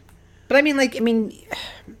crazy? But I mean,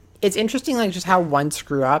 it's interesting, like, just how one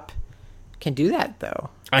screw up can do that,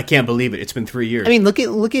 though. I can't believe it. It's been 3 years. I mean, look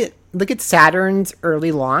at Saturn's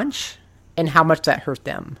early launch and how much that hurt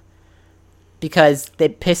them. Because they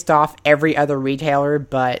pissed off every other retailer,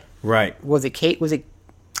 but was it Kate? Was it?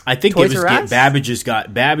 I think Toys it was R Us? Babbage's got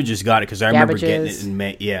it because I remember getting it in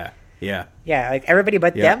May. Yeah. Like everybody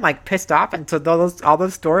but them, like, pissed off, and so all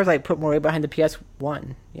those stores, like, put more weight behind the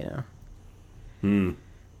PS1.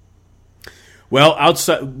 Well,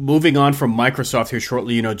 moving on from Microsoft here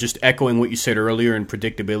shortly, just echoing what you said earlier in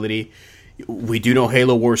predictability. We do know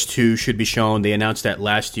Halo Wars 2 should be shown. They announced that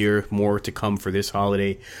last year. More to come for this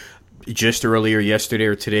holiday. Just earlier, yesterday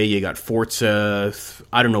or today, you got Forza.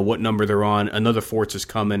 I don't know what number they're on. Another Forza's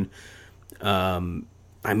coming. I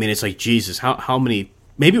mean, it's like, Jesus, how many?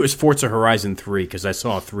 Maybe it was Forza Horizon 3, because I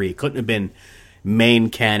saw 3. It couldn't have been main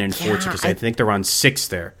canon Forza, because I think they're on 6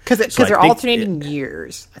 there. Because they're alternating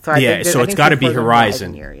years. So it's got to be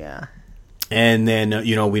Horizon. Year, yeah. And then,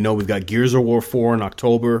 we know we've got Gears of War 4 in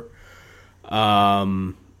October. I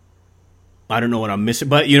don't know what I'm missing.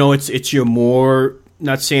 But, it's your more...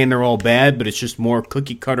 Not saying they're all bad, but it's just more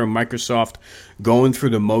cookie-cutter Microsoft going through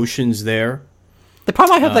the motions there. The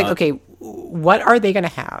problem I have, okay, what are they going to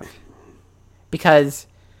have? Because,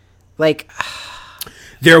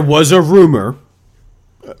 there was a rumor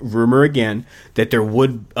again, that there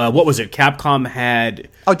would... what was it? Capcom had...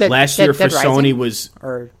 last year for Sony was...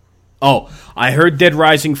 I heard Dead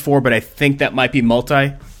Rising 4, but I think that might be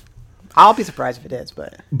multi... I'll be surprised if it is,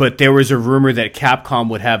 but... But there was a rumor that Capcom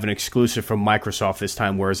would have an exclusive from Microsoft this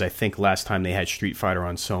time, whereas I think last time they had Street Fighter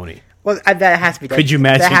on Sony. Well, that has to be Dead Could you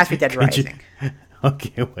imagine? That has to be Dead Rising.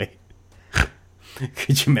 Okay, wait.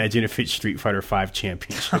 Could you imagine if it's Street Fighter V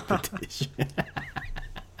Championship Edition?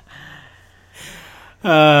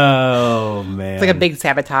 Oh, man. It's like a big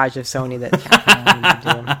sabotage of Sony that Capcom would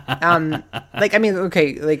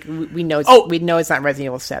do. We know it's not Resident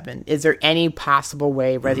Evil 7. Is there any possible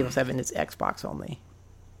way Resident Evil 7 is Xbox only?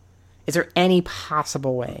 Is there any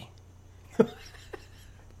possible way?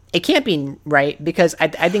 It can't be, right? Because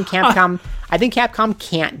I think Capcom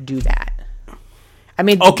can't do that. I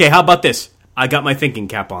mean, Okay, how about this? I got my thinking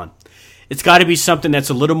cap on. It's got to be something that's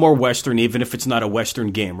a little more Western, even if it's not a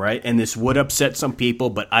Western game, right? And this would upset some people,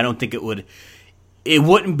 but I don't think it would. It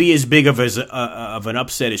wouldn't be as big of an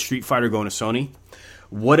upset as Street Fighter going to Sony.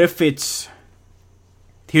 What if it's?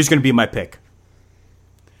 Here's going to be my pick.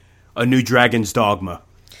 A new Dragon's Dogma.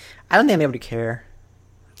 I don't think I'm able to care.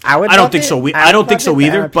 I don't think so. I don't think so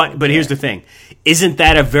either. But here's the thing: isn't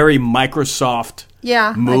that a very Microsoft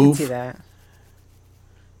move? I can see that.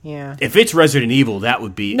 Yeah. If it's Resident Evil, that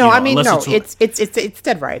would be no. You know, I mean, no. It's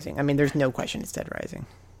Dead Rising. I mean, there's no question it's Dead Rising.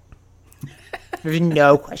 There's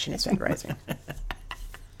no question it's Dead Rising.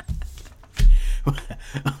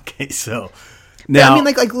 Okay, so now I mean,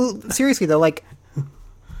 like seriously though, like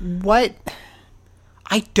what?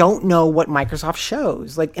 I don't know what Microsoft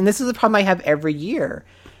shows. Like, and this is a problem I have every year.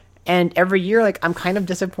 And every year, like, I'm kind of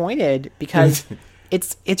disappointed because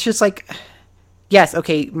it's just like, yes,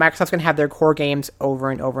 okay, Microsoft's gonna have their core games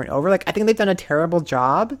over and over and over. Like, I think they've done a terrible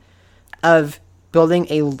job of building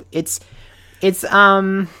it's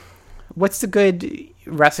what's the good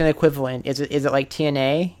wrestling equivalent? Is it like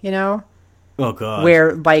TNA? You know? Oh god.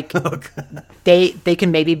 Where like they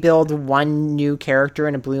can maybe build one new character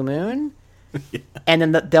in a blue moon. Yeah. And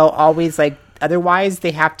then they'll always like. Otherwise,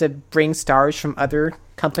 they have to bring stars from other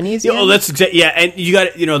companies. Oh, that's exactly. Yeah, and you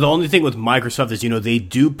got the only thing with Microsoft is they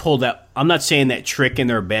do pull that. I'm not saying that trick in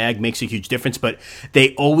their bag makes a huge difference, but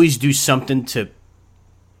they always do something to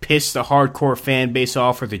piss the hardcore fan base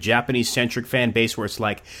off or the Japanese centric fan base, where it's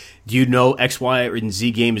like, do you know X, Y, and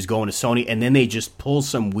Z game is going to Sony, and then they just pull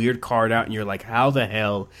some weird card out, and you're like, how the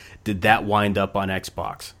hell did that wind up on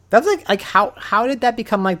Xbox? That's like how did that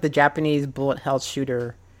become like the Japanese bullet hell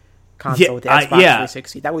shooter console with the Xbox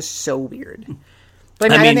 360? That was so weird.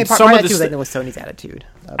 But I mean, part of that too, like, was Sony's attitude.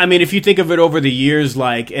 I mean, if you think of it over the years,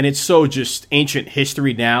 like, and it's so just ancient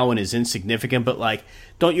history now and is insignificant, but like,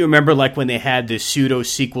 don't you remember like when they had this pseudo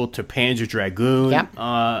sequel to Panzer Dragoon?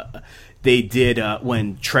 Yep. They did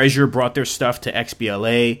when Treasure brought their stuff to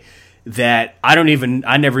XBLA. That I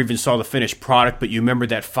never even saw the finished product, but you remember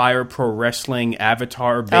that Fire Pro Wrestling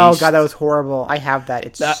Avatar base? Oh god, that was horrible. I have that.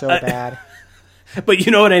 It's so bad. But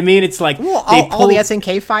you know what I mean? It's like all the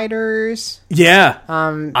SNK fighters. Yeah.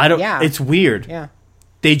 I don't. Yeah. It's weird. Yeah.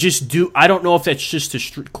 They just do. I don't know if that's just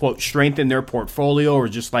to quote strengthen their portfolio or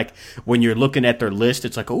just like when you're looking at their list,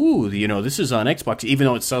 it's like, ooh, this is on Xbox, even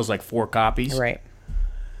though it sells like 4 copies. Right.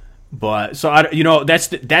 But so that's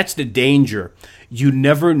the danger. You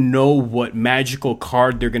never know what magical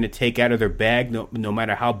card they're going to take out of their bag, no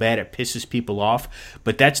matter how bad it pisses people off.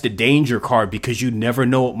 But that's the danger card because you never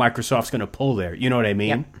know what Microsoft's going to pull there. You know what I mean?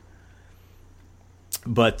 Yep.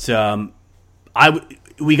 But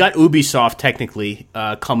we got Ubisoft technically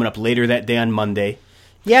coming up later that day on Monday.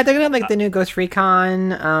 Yeah, they're gonna have like the new Ghost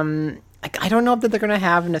Recon. I don't know if they're gonna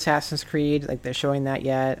have an Assassin's Creed. Like they're showing that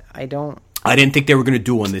yet. I didn't think they were going to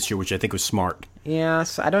do one this year, which I think was smart. Yeah,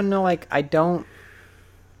 so I don't know. Like, I don't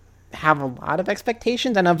have a lot of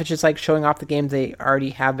expectations. I don't know if it's just like showing off the games they already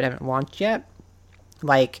have but haven't launched yet.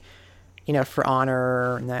 Like, For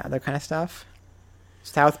Honor and that other kind of stuff. Is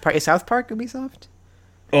South Park Ubisoft?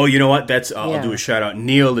 Oh, you know what? I'll do a shout out.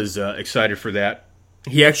 Neil is excited for that.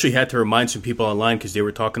 He actually had to remind some people online because they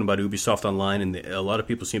were talking about Ubisoft online, and a lot of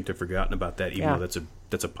people seem to have forgotten about that, even though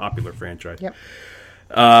that's a popular franchise. Yep.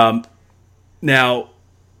 Now,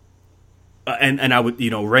 and I would,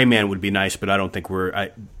 Rayman would be nice, but I don't think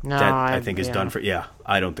I think is done for. Yeah,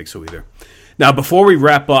 I don't think so either. Now, before we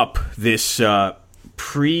wrap up this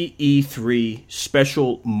pre-E3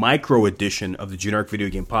 special micro edition of the Generic Video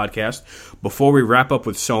Game Podcast, before we wrap up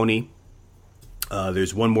with Sony,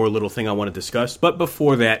 there's one more little thing I want to discuss. But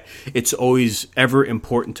before that, it's always ever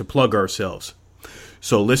important to plug ourselves.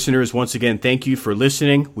 So, listeners, once again, thank you for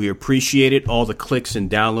listening. We appreciate it, all the clicks and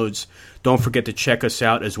downloads. Don't forget to check us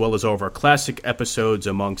out, as well as all of our classic episodes,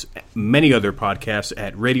 amongst many other podcasts,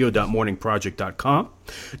 at radio.morningproject.com.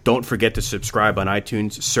 Don't forget to subscribe on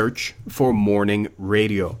iTunes. Search for Morning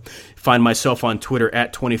Radio. Find myself on Twitter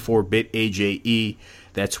at 24BitAJE.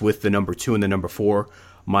 That's with the number 2 and the number 4.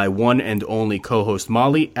 My one and only co-host,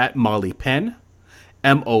 Molly, at Molly Penn.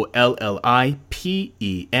 MOLLIPEN.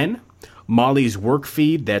 Molly's work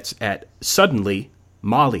feed, that's at Suddenly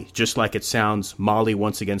Molly, just like it sounds, Molly,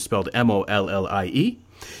 once again spelled MOLLIE.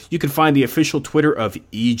 You can find the official Twitter of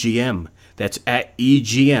EGM, that's at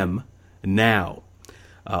EGM Now.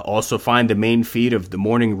 Also find the main feed of the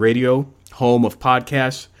Morning Radio, home of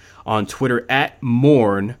podcasts, on Twitter at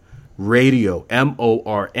Morn Radio,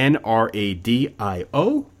 MORNRADIO.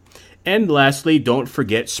 And lastly, don't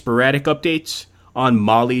forget sporadic updates on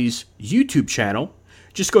Molly's YouTube channel.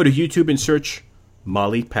 Just go to YouTube and search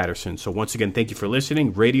Molly Patterson. So once again, thank you for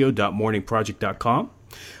listening. radio.morningproject.com,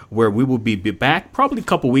 where we will be back probably a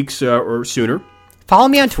couple weeks or sooner. Follow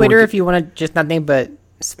me on Twitter if you want to just nothing but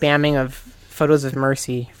spamming of photos of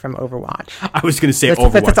Mercy from Overwatch. I was going to say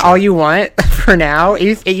Overwatch. That's all you want for now.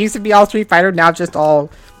 It used to be all Street Fighter. Now it's just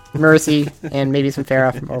all Mercy and maybe some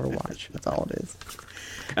Pharah from Overwatch. That's all it is.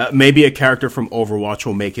 Maybe a character from Overwatch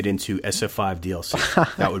will make it into SF5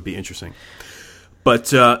 DLC. That would be interesting. But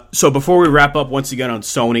so before we wrap up once again on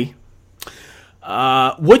Sony,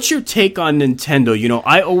 what's your take on Nintendo? You know,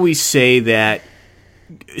 I always say that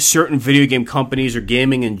certain video game companies or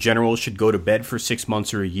gaming in general should go to bed for 6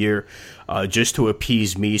 months or a year just to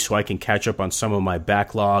appease me so I can catch up on some of my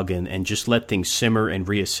backlog and just let things simmer and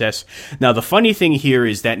reassess. Now, the funny thing here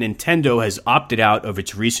is that Nintendo has opted out of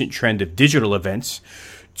its recent trend of digital events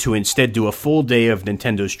to instead do a full day of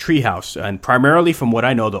Nintendo's Treehouse. And primarily from what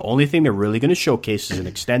I know, the only thing they're really going to showcase is an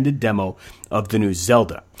extended demo of the new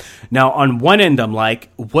Zelda. Now, on one end, I'm like,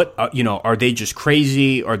 what, are they just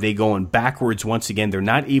crazy? Are they going backwards once again? They're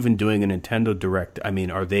not even doing a Nintendo Direct. I mean,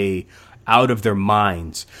 are they out of their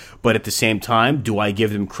minds? But at the same time, do I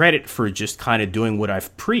give them credit for just kind of doing what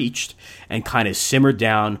I've preached and kind of simmer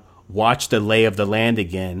down, watch the lay of the land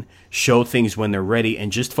again, show things when they're ready,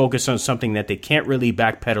 and just focus on something that they can't really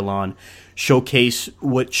backpedal on, showcase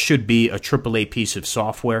what should be a AAA piece of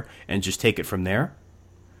software, and just take it from there?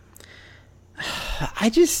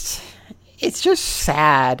 It's just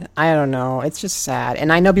sad. I don't know. It's just sad.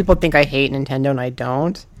 And I know people think I hate Nintendo, and I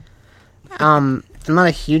don't. I'm not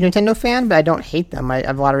a huge Nintendo fan, but I don't hate them. I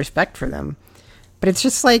have a lot of respect for them. But it's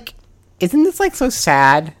just like, isn't this like so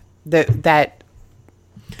sad that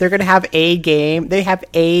they're going to have a game. They have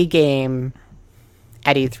a game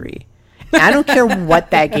at E3. And I don't care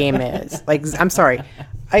what that game is. Like, I'm sorry.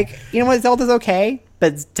 Like, you know what? Zelda's okay.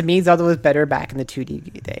 But to me, Zelda was better back in the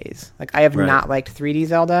 2D days. Like, I have not liked 3D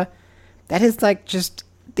Zelda. That is like just,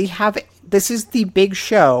 this is the big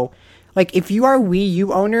show. Like, if you are a Wii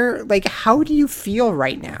U owner, like, how do you feel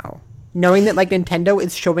right now? Knowing that, like, Nintendo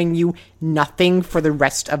is showing you nothing for the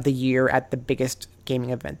rest of the year at the biggest gaming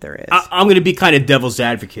event there is. I'm going to be kind of devil's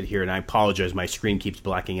advocate here, and I apologize. My screen keeps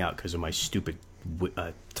blacking out because of my stupid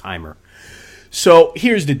timer. So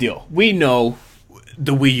here's the deal. We know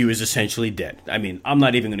the Wii U is essentially dead. I mean, I'm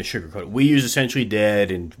not even going to sugarcoat it. Wii U is essentially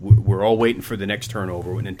dead, and we're all waiting for the next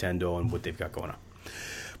turnover with Nintendo and what they've got going on.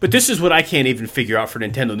 But this is what I can't even figure out for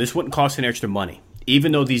Nintendo. This wouldn't cost an extra money,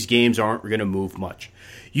 even though these games aren't going to move much.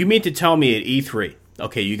 You mean to tell me at E3,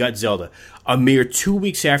 okay, you got Zelda. A mere 2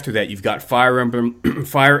 weeks after that, you've got Fire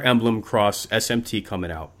Emblem Cross SMT coming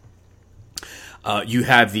out. You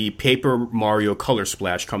have the Paper Mario Color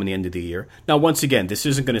Splash coming the end of the year. Now, once again, this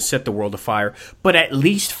isn't going to set the world afire, but at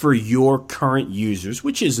least for your current users,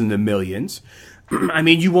 which is in the millions, I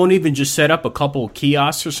mean, you won't even just set up a couple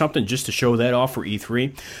kiosks or something just to show that off for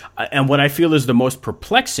E3. And what I feel is the most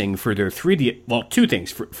perplexing for their 3D, well, two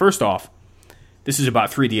things. First off, this is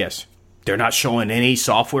about 3DS. They're not showing any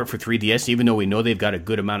software for 3DS, even though we know they've got a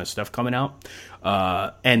good amount of stuff coming out.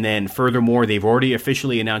 And then furthermore, they've already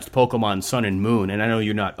officially announced Pokemon Sun and Moon. And I know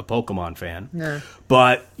you're not a Pokemon fan. No.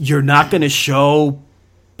 But you're not going to show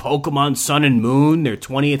Pokemon Sun and Moon, their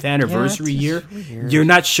 20th anniversary year. Weird. You're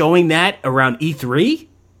not showing that around E3?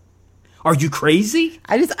 Are you crazy?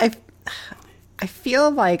 I feel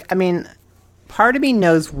like, I mean, part of me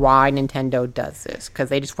knows why Nintendo does this, because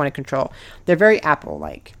they just want to control. They're very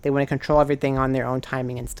Apple-like. They want to control everything on their own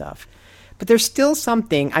timing and stuff. But there's still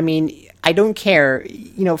something, I mean, I don't care,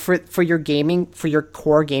 you know, for your gaming, for your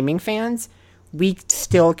core gaming fans, we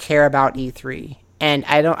still care about E3. And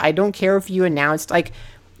I don't care if you announced, like,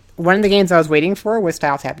 one of the games I was waiting for was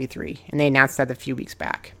Style Tap E3, and they announced that a few weeks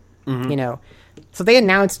back. Mm-hmm. You know, so they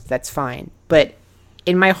announced that's fine. But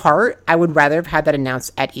in my heart, I would rather have had that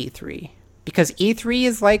announced at E3, because E3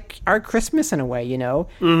 is like our Christmas in a way. You know,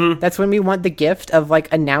 mm-hmm. That's when we want the gift of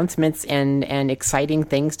like announcements and exciting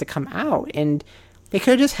things to come out. And they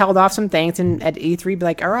could have just held off some things and at E3 be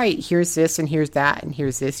like, all right, here's this and here's that and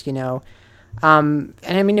here's this. You know. And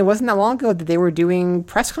I mean, it wasn't that long ago that they were doing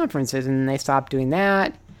press conferences, and they stopped doing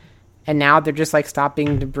that. And now they're just like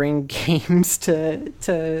stopping to bring games to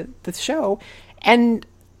the show. And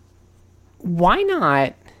why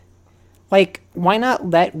not? Like, why not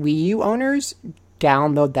let Wii U owners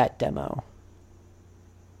download that demo?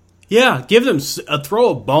 Yeah, give them throw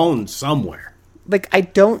a bone somewhere. Like, I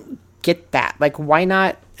don't get that. Like, why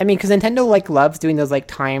not? I mean, because Nintendo like loves doing those like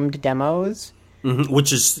timed demos, mm-hmm,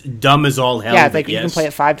 which is dumb as all hell. Yeah, it's like you can play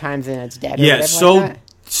it 5 times and it's dead. Yeah, so. Like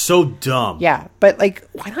So dumb. Yeah, but like,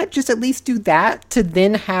 why not just at least do that to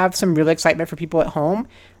then have some real excitement for people at home?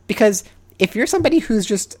 Because if you're somebody who's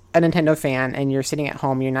just a Nintendo fan and you're sitting at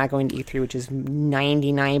home, you're not going to E3, which is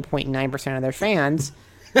 99.9% of their fans.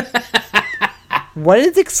 What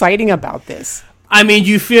is exciting about this? I mean,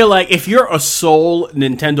 you feel like if you're a sole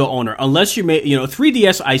Nintendo owner, unless you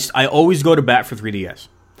 3DS, I always go to bat for 3DS.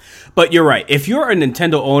 But you're right. If you're a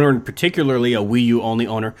Nintendo owner, and particularly a Wii U only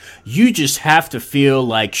owner, you just have to feel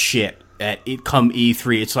like shit at it come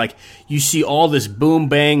E3. It's like you see all this boom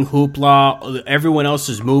bang hoopla, everyone else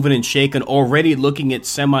is moving and shaking, already looking at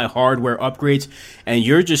semi-hardware upgrades, and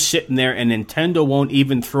you're just sitting there, and Nintendo won't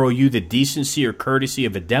even throw you the decency or courtesy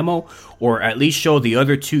of a demo, or at least show the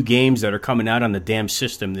other 2 games that are coming out on the damn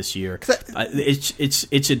system this year.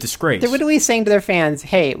 It's a disgrace. They're literally saying to their fans,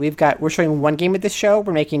 hey, we're showing 1 game at this show,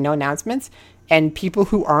 we're making no announcements, and people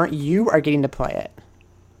who aren't you are getting to play it.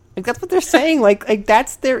 Like, that's what they're saying. Like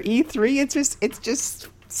that's their E3. It's just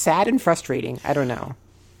sad and frustrating. I don't know.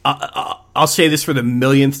 I'll say this for the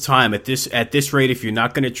millionth time. At this rate, if you're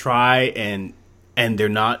not going to try and they're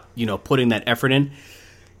not putting that effort in,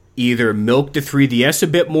 either milk the 3DS a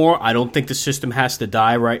bit more. I don't think the system has to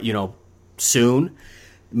die soon.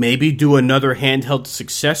 Maybe do another handheld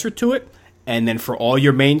successor to it, and then for all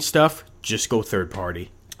your main stuff, just go third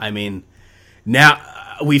party. I mean, now.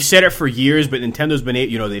 We've said it for years, but Nintendo's been,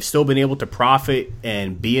 they've still been able to profit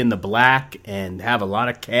and be in the black and have a lot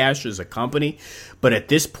of cash as a company. But at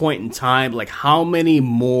this point in time, like, how many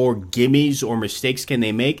more gimmies or mistakes can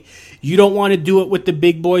they make? You don't want to do it with the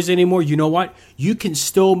big boys anymore. You know what? You can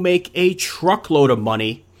still make a truckload of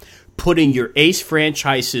money putting your ace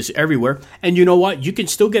franchises everywhere. And you know what? You can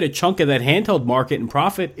still get a chunk of that handheld market and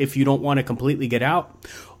profit if you don't want to completely get out.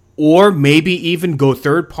 Or maybe even go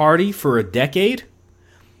third party for a decade.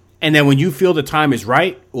 And then when you feel the time is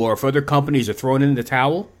right, or if other companies are throwing in the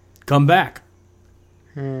towel, come back.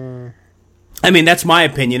 I mean, that's my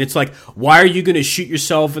opinion. It's like, why are you going to shoot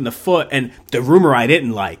yourself in the foot? And the rumor I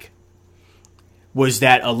didn't like was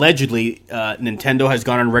that allegedly Nintendo has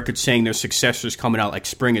gone on record saying their successor is coming out like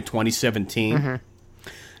spring of 2017. Mm-hmm.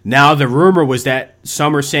 Now, the rumor was that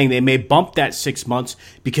some are saying they may bump that 6 months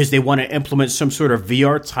because they want to implement some sort of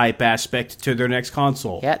VR-type aspect to their next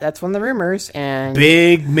console. Yeah, that's one of the rumors. And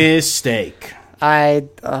big mistake. That's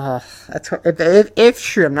if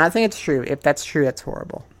true. I'm not saying it's true. If that's true, that's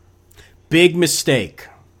horrible. Big mistake.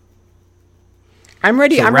 I'm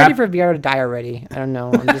ready. I'm ready for VR to die already. I don't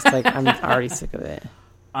know. I'm just like, I'm already sick of it.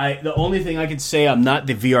 The only thing I can say, I'm not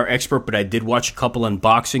the VR expert, but I did watch a couple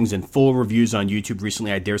unboxings and full reviews on YouTube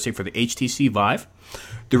recently, I dare say, for the HTC Vive.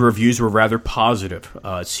 The reviews were rather positive.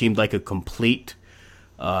 It seemed like a complete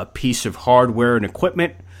piece of hardware and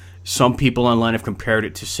equipment. Some people online have compared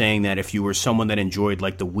it to saying that if you were someone that enjoyed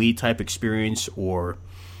like the Wii type experience, or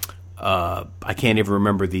I can't even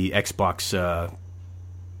remember the Xbox,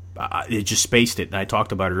 it just spaced it, and I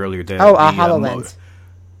talked about it earlier. HoloLens.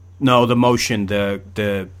 No, the motion, the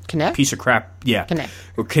Kinect? Piece of crap. Yeah. Kinect.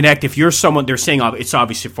 Or Kinect, if you're someone, they're saying it's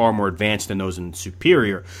obviously far more advanced than those in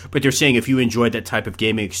Superior, but they're saying if you enjoyed that type of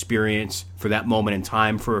gaming experience for that moment in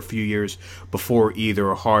time for a few years before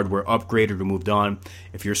either a hardware upgraded or moved on,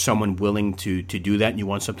 if you're someone willing to do that and you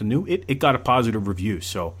want something new, it got a positive review.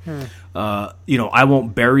 So, I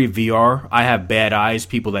won't bury VR. I have bad eyes.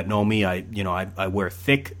 People that know me, I wear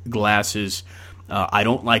thick glasses. I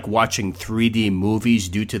don't like watching 3D movies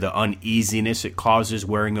due to the uneasiness it causes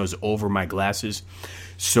wearing those over my glasses.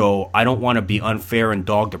 So I don't want to be unfair and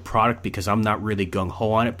dog the product because I'm not really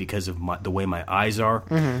gung-ho on it because of the way my eyes are.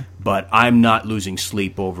 Mm-hmm. But I'm not losing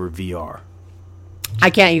sleep over VR. I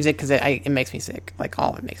can't use it because it makes me sick. Like,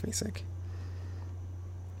 all of it makes me sick.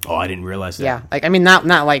 Oh, I didn't realize that. Yeah. Like, I mean, not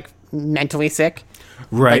like mentally sick.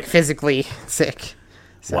 Right. Like, physically sick.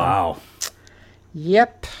 So, wow.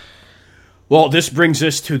 Yep. Well, this brings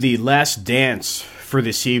us to the last dance for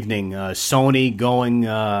this evening. Sony going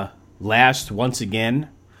last once again.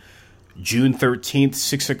 June 13th,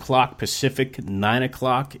 6 o'clock Pacific, 9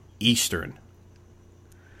 o'clock Eastern.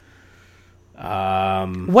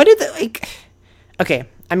 What did like? Okay,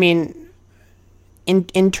 I mean,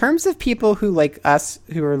 in terms of people who like us,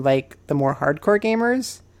 who are like the more hardcore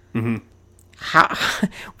gamers,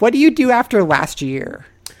 what do you do after last year?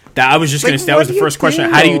 I was just going to say, that was the first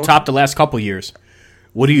question. How do you top the last couple years?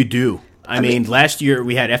 What do you do? I mean, last year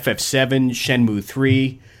we had FF7, Shenmue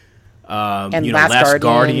 3, and Last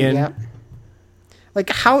Guardian. Yep. Like,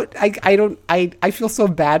 how, I feel so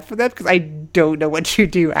bad for them because I don't know what you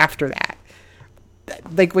do after that.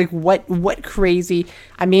 like what crazy?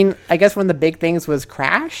 I mean, I guess one of the big things was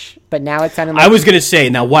Crash, but now it sounded like I was going to say,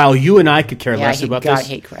 now, while you and I could care less about this, I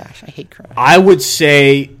hate Crash. I would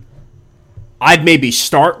say I'd maybe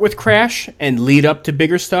start with Crash and lead up to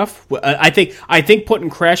bigger stuff. I think putting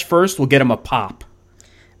Crash first will get them a pop.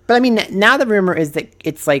 But I mean, now the rumor is that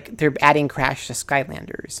it's like they're adding Crash to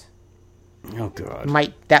Skylanders. Oh, God.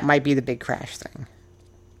 That might be the big Crash thing.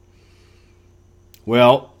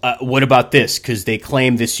 Well, what about this? Because they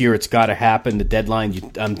claim this year it's got to happen. The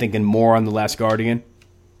deadline, I'm thinking more on The Last Guardian.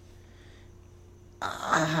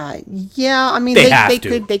 Yeah, I mean,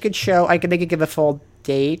 they could show. They could give a full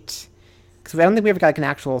date. Because I don't think we ever got like an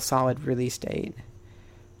actual solid release date.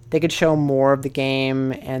 They could show more of the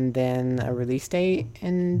game and then a release date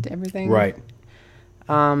and everything. Right.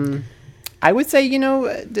 I would say,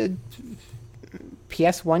 the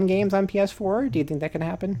PS1 games on PS4. Do you think that can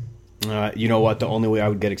happen? You know what? The only way I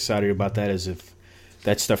would get excited about that is if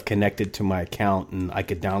that stuff connected to my account and I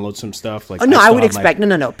could download some stuff. Like, I would expect no.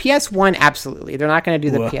 PS1, absolutely. They're not going to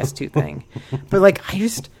do the PS2 thing. But I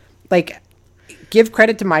just give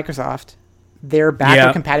credit to Microsoft. Their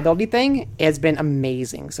backward compatibility thing has been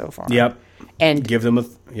amazing so far. Yep. And give them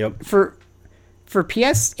for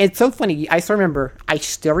PS. It's so funny. I still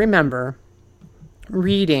remember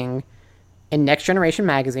reading in Next Generation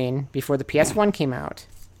magazine before the PS1 came out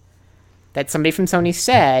that somebody from Sony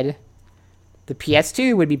said the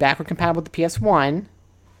PS2 would be backward compatible with the PS1,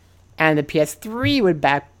 and the PS3 would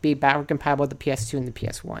be backward compatible with the PS2 and the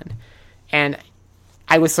PS1. And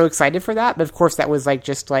I was so excited for that, but of course that was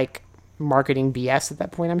just marketing BS at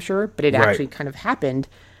that point, I'm sure. But it actually kind of happened.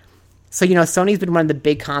 So Sony's been one of the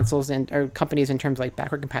big consoles or companies in terms of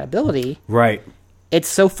backward compatibility. Right. It's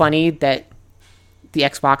so funny that the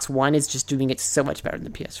Xbox One is just doing it so much better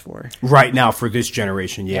than the PS4 right now for this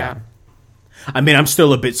generation. Yeah. I mean, I'm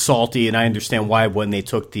still a bit salty, and I understand why when they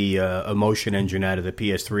took the Emotion engine out of the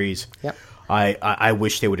PS3s. Yep. I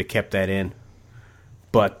wish they would have kept that in.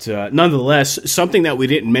 But nonetheless, something that we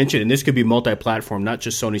didn't mention, and this could be multi-platform, not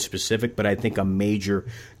just Sony specific, but I think a major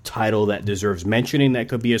title that deserves mentioning that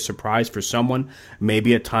could be a surprise for someone,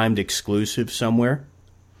 maybe a timed exclusive somewhere.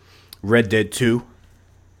 Red Dead 2.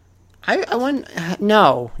 I want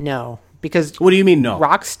no, because what do you mean no?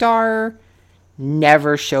 Rockstar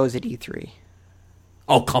never shows at E3.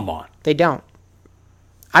 Oh, come on. They don't.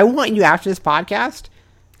 I want you after this podcast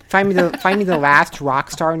find me the last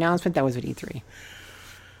Rockstar announcement that was at E3.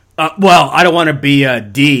 Well, I don't want to be a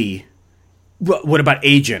D. What about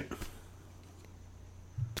Agent?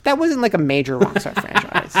 That wasn't a major Rockstar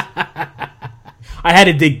franchise. I had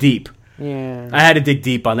to dig deep. Yeah. I had to dig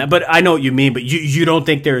deep on that. But I know what you mean, but you don't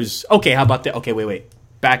think there's... Okay, how about that? Okay, wait.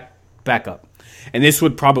 Back up. And this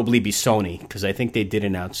would probably be Sony, because I think they did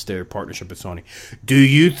announce their partnership with Sony. Do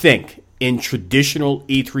you think, in traditional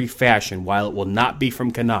E3 fashion, while it will not be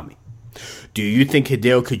from Konami, do you think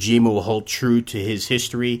Hideo Kojima will hold true to his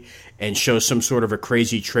history and show some sort of a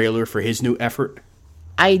crazy trailer for his new effort?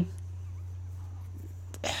 It's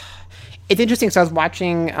interesting. So I was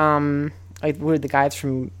watching, what were the guys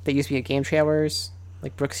that used to be at Game Trailers,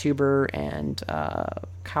 like Brooks Huber and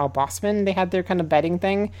Kyle Bossman. They had their kind of betting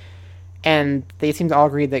thing, and they seemed to all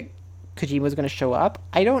agree that Kojima was going to show up.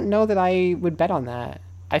 I don't know that I would bet on that.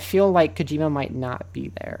 I feel like Kojima might not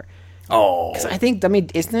be there. Oh. Because I think,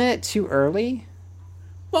 isn't it too early?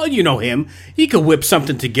 Well, you know him. He could whip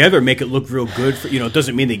something together, make it look real good. It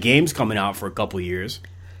doesn't mean the game's coming out for a couple years.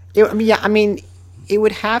 It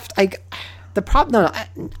would have to, the problem.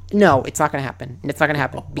 No, it's not going to happen. It's not going to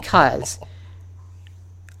happen because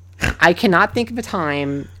I cannot think of a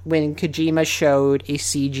time when Kojima showed a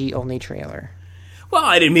CG-only trailer. Well,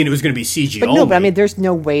 I didn't mean it was going to be CG only. No, but there's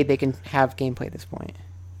no way they can have gameplay at this point.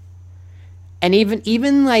 And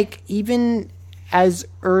even as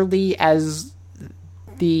early as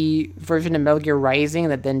the version of Metal Gear Rising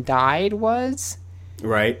that then died was,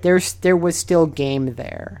 right? There was still game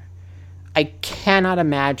there. I cannot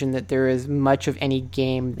imagine that there is much of any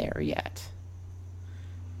game there yet.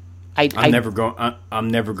 I'm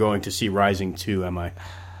never going to see Rising 2, am I?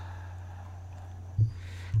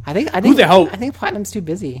 I think Who the hell? I think Platinum's too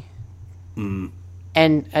busy. Mm.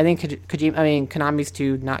 And I think Konami's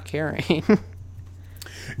too not caring.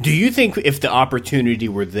 Do you think if the opportunity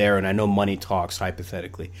were there, and I know money talks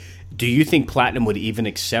hypothetically, do you think Platinum would even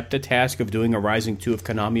accept the task of doing a Rising 2 if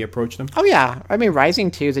Konami approached them? Oh yeah, Rising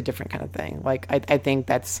 2 is a different kind of thing. I think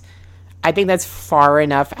that's far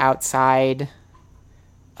enough outside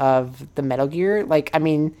of the Metal Gear.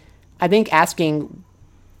 I think asking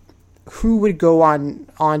who would go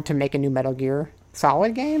on to make a new Metal Gear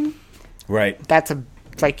Solid game, right? That's a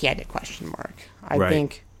gigantic question mark. I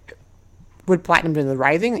think would Platinum do the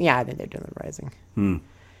Rising? Yeah, I think they're doing the Rising.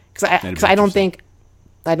 Because I don't think,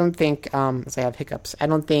 as I have hiccups, I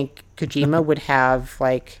don't think Kojima would have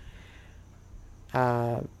like,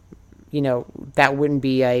 that wouldn't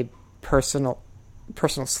be a personal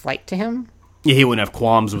slight to him. Yeah, he wouldn't have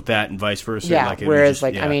qualms with that, and vice versa. Yeah. Like, whereas,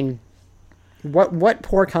 I mean, what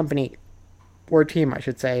poor company or team, I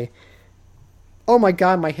should say. Oh my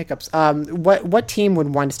God, my hiccups. What team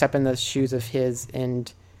would want to step in the shoes of his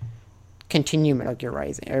and continue Metal Gear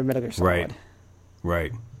Rising or Metal Gear Solid?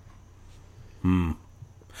 Right.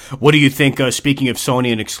 What do you think? Speaking of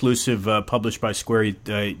Sony, an exclusive published by Square,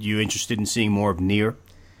 you interested in seeing more of Nier?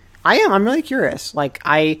 I am. I'm really curious. Like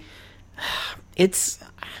I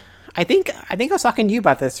think I was talking to you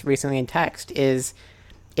about this recently in text. It's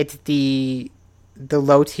the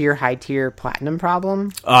low tier, high tier Platinum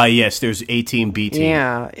problem. Yes, there's A team, B team.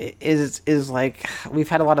 Yeah, is like we've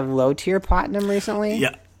had a lot of low tier Platinum recently.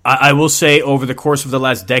 Yeah. I will say over the course of the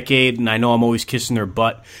last decade, and I know I'm always kissing their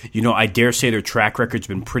butt, I dare say their track record's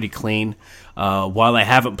been pretty clean. While I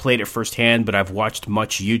haven't played it firsthand, but I've watched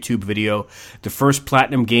much YouTube video, the first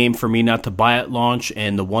Platinum game for me not to buy at launch,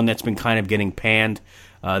 and the one that's been kind of getting panned,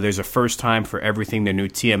 there's a first time for everything, their new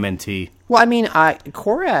TMNT. Well, I mean,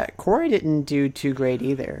 Korra didn't do too great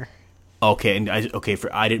either. Okay, and I don't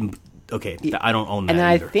own that and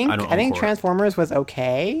either. I think Transformers was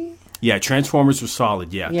okay. Yeah, Transformers was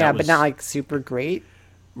solid. Yeah, yeah, but not like super great.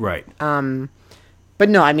 Right. But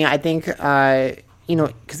no, I mean, I think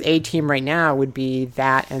because A Team right now would be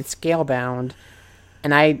that and Scalebound,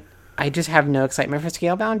 and I just have no excitement for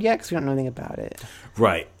Scalebound yet because we don't know anything about it.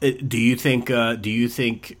 Right. Do you think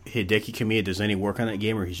Hideki Kamiya does any work on that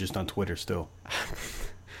game, or he's just on Twitter still?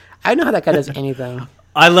 I don't know how that guy does anything.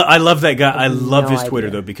 I love that guy. I love his idea. Twitter,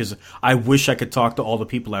 though, because I wish I could talk to all the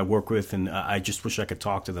people I work with, and I just wish I could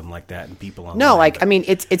talk to them like that, and people online. No, I mean,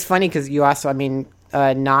 it's funny because you also,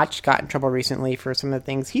 Notch got in trouble recently for some of the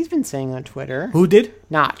things he's been saying on Twitter. Who did?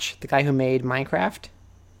 Notch, the guy who made Minecraft.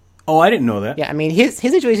 Oh, I didn't know that. Yeah, I mean, his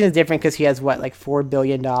situation is different because he has, like $4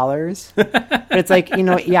 billion? But it's like,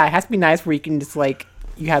 it has to be nice where you can just, like,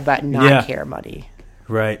 you have that not-care money.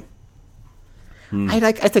 Right.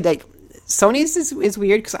 I said, Sony's is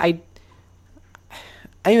weird because I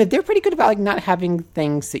mean, they're pretty good about like not having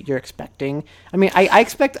things that you're expecting. I mean, I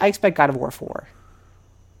expect God of War 4.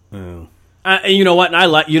 Oh. You know what?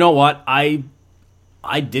 I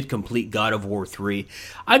did complete God of War 3.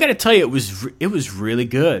 I got to tell you, it was really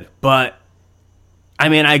good. But I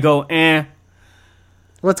mean, I go Well,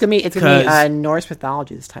 it's gonna be Norse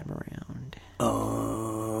mythology this time around.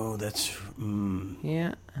 Oh, that's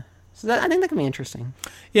yeah. So I think that can be interesting.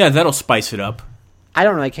 Yeah, that'll spice it up. I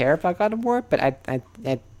don't really care about God of War, but I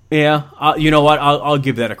yeah, you know what? I'll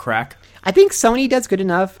give that a crack. I think Sony does good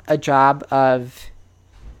enough a job of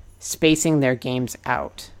spacing their games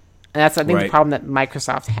out, and that's the problem that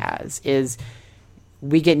Microsoft has is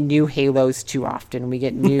we get new Halos too often, we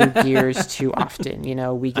get new Gears too often.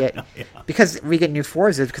 We get because we get new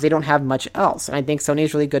Forzas because they don't have much else, and I think Sony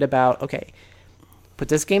is really good about put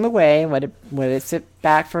this game away, let it sit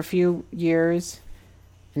back for a few years,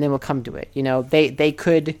 and then we'll come to it. They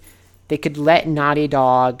could let Naughty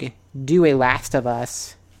Dog do a Last of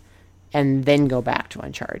Us, and then go back to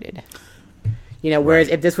Uncharted. Whereas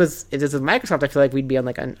if this was Microsoft, I feel like we'd be on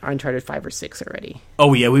like an Uncharted 5 or 6 already.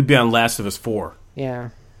 Oh yeah, we'd be on Last of Us 4. Yeah.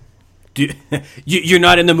 You're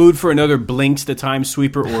not in the mood for another Blinks the Time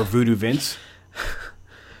Sweeper or Voodoo Vince?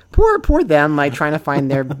 Poor them, like trying to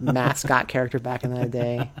find their mascot character back in the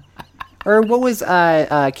day. Or what was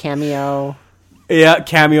Cameo? Yeah,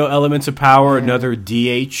 Cameo Elements of Power, another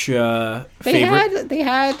DH favorite. They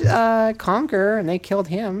had Conquer, and they killed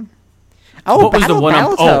him. Oh, what was the one?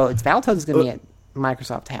 Battletoads. Battletoads is going to be at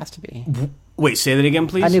Microsoft. It has to be. Wait, say that again,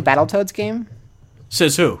 please. A new Battletoads game.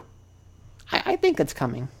 Says who? I think it's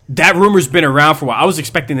coming. That rumor's been around for a while. I was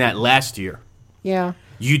expecting that last year. Yeah.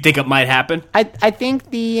 You think it might happen? I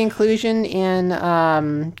think the inclusion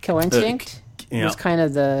in Kill Instinct was kind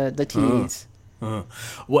of the tease.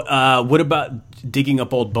 What about digging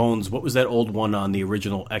up old bones? What was that old one on the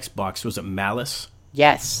original Xbox? Was it Malice?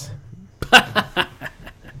 Yes. I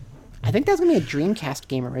think that was going to be a Dreamcast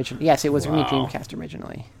game originally. Yes, it was going to be a Dreamcast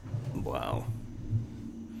originally. Wow.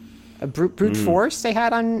 A Brute Force they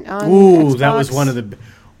had on Ooh, Xbox. that was one of the...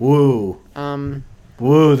 Woo.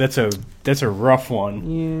 Whoa, that's a rough one.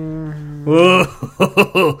 Yeah.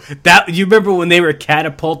 Whoa. You remember when they were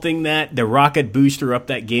catapulting the rocket booster up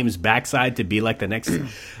that game's backside to be like the next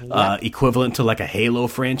equivalent to like a Halo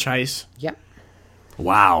franchise? Yep.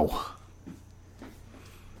 Wow.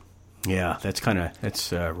 Yeah,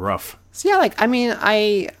 that's rough. So yeah, like I mean,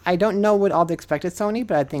 I don't know what all to expect at Sony,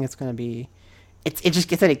 but I think it's going to be. It just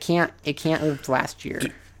gets that it can't live up to last year.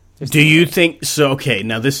 Do you think so? Okay,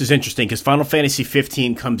 now this is interesting because Final Fantasy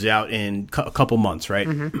 15 comes out in a couple months, right?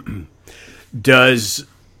 Mm-hmm. Does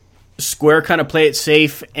Square kind of play it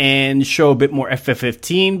safe and show a bit more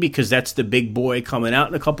FF15 because that's the big boy coming out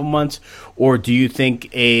in a couple months, or do you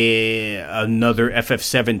think another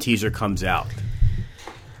FF7 teaser comes out?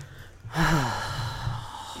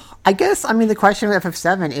 I guess, I mean, the question with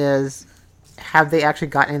FF7 is, have they actually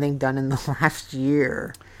got anything done in the last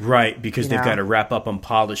year? Right, because they've got to wrap up on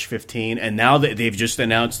Polish 15, and now that they've just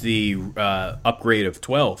announced the upgrade of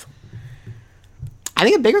 12. I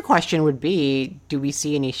think a bigger question would be, do we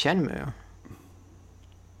see any Shenmue?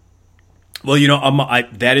 Well, you know,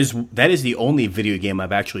 that is the only video game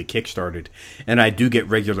I've actually kickstarted, and I do get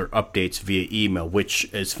regular updates via email,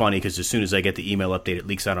 which is funny because as soon as I get the email update, it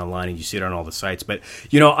leaks out online and you see it on all the sites. But,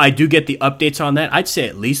 you know, I do get the updates on that. I'd say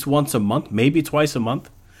at least once a month, maybe twice a month.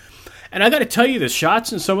 And I got to tell you, the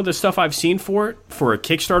shots and some of the stuff I've seen for it, for a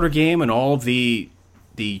Kickstarter game and all of the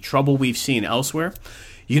trouble we've seen elsewhere,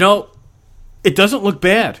 you know, it doesn't look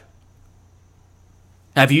bad.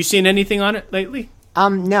 Have you seen anything on it lately?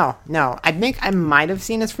 No. I think I might have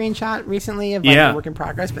seen a screenshot recently of the work in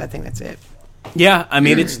progress, but I think that's it. Yeah, I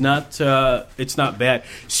mean it's not bad.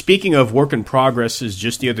 Speaking of work in progress, is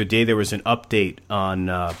just the other day there was an update on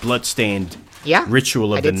Bloodstained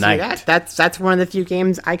Ritual of the Night. See that. That's one of the few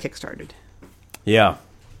games I kickstarted. Yeah.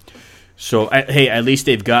 So hey, at least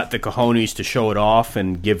they've got the cojones to show it off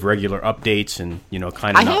and give regular updates and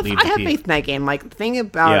kind of not leave. I have faith in that game. Like the thing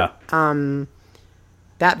about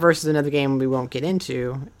that versus another game we won't get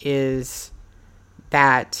into is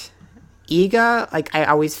that Iga, like I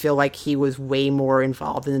always feel like he was way more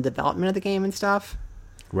involved in the development of the game and stuff.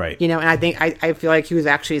 Right. And I think I feel like he was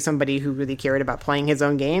actually somebody who really cared about playing his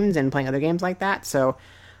own games and playing other games like that. So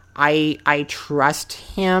I trust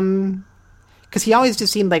him because he always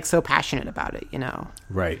just seemed like so passionate about it,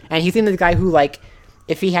 Right. And he seemed like the guy who, like,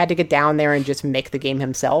 if he had to get down there and just make the game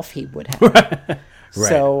himself, he would have. Right.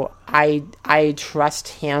 So I trust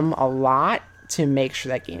him a lot to make sure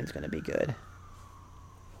that game's going to be good.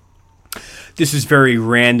 This is very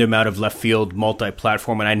random, out of left field,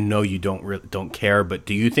 multi-platform, and I know you don't care. But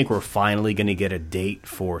do you think we're finally going to get a date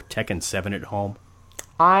for Tekken 7 at home?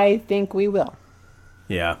 I think we will.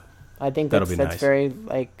 Yeah, I think that'll be nice.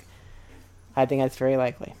 I think that's very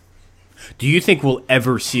likely. Do you think we'll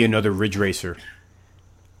ever see another Ridge Racer?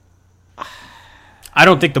 I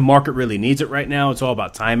don't think the market really needs it right now. It's all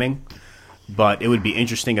about timing. But it would be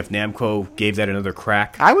interesting if Namco gave that another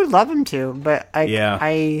crack. I would love them to, but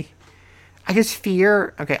I just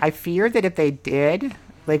fear. Okay, I fear that if they did,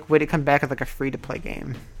 like, would it come back as like a free-to-play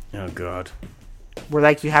game? Oh God. Where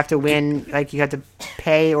like you have to win, like you have to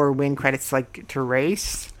pay or win credits like to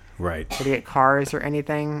race, right? Or to get cars or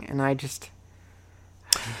anything, and I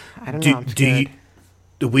don't know.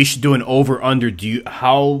 We should do an over-under.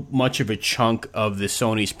 How much of a chunk of the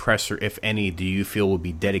Sony's presser, if any, do you feel will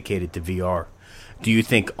be dedicated to VR? Do you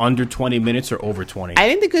think under 20 minutes or over 20? I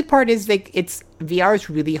think the good part is VR is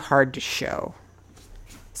really hard to show.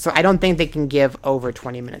 So I don't think they can give over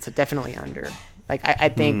 20 minutes. So definitely under. Like I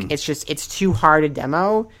think it's too hard a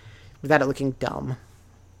demo without it looking dumb.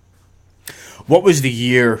 What was the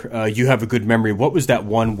year, you have a good memory, what was that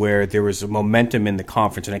one where there was a momentum in the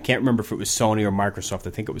conference, and I can't remember if it was Sony or Microsoft,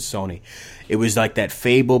 I think it was Sony. It was like that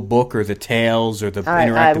Fable book or the Tales or the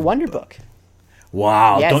interactive... Wonder Book.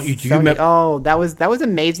 Wow. Yes, do you remember? Oh, that was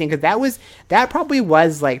amazing, because that probably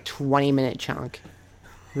was like 20-minute chunk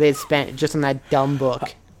they spent just on that dumb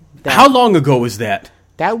book. How long ago was that?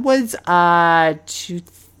 That was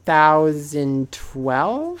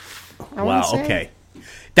 2012, I wow, say. Okay.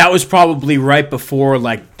 That was probably right before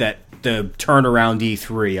like the turnaround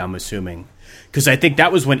E3, I'm assuming. Because I think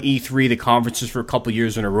that was when E3, the conferences for a couple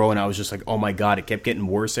years in a row, and I was just like, oh my God, it kept getting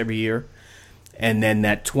worse every year. And then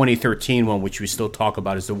that 2013 one, which we still talk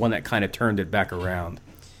about, is the one that kind of turned it back around.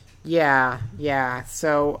 Yeah.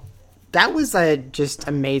 So that was a just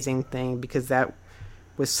amazing thing, because that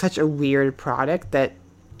was such a weird product that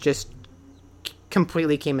just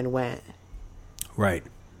completely came and went. Right.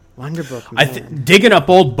 Wonder Book, man. Digging up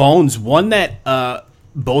old bones, one that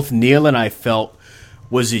both Neil and I felt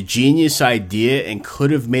was a genius idea and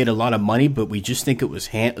could have made a lot of money, but we just think it was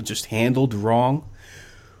just handled wrong.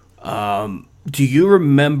 Do you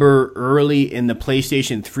remember early in the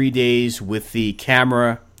PlayStation 3 days with the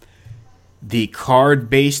camera, the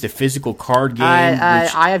card-based, the physical card game?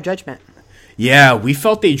 Eye of Judgment. Yeah, we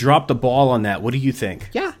felt they dropped the ball on that. What do you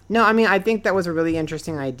think? Yeah. No, I mean, I think that was a really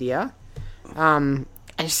interesting idea.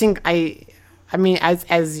 I just think I I mean,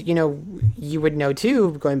 as you know, you would know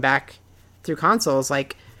too, going back through consoles,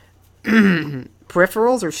 like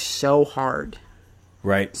peripherals are so hard.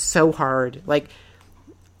 Right. So hard. Like,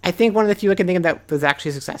 I think one of the few I can think of that was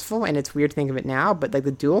actually successful, and it's weird to think of it now, but like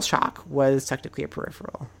the DualShock was technically a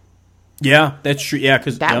peripheral. Yeah, that's true. Yeah,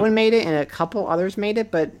 because that one made it, and a couple others made it,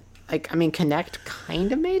 but like, I mean, Kinect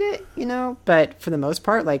kind of made it, you know, but for the most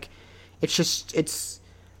part, like, it's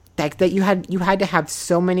like that you had to have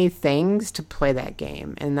so many things to play that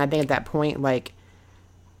game, and I think at that point, like,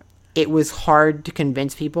 it was hard to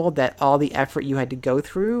convince people that all the effort you had to go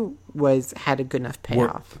through had a good enough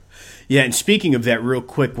payoff. Yeah, and speaking of that, real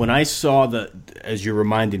quick, when I saw as you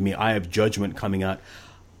reminded me, Eye of Judgment coming out,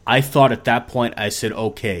 I thought at that point, I said,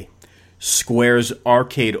 okay, Square's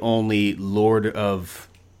arcade-only Lord of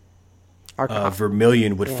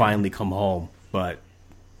Vermilion would finally come home, but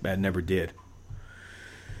that never did.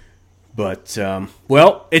 But,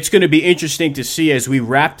 well, it's going to be interesting to see as we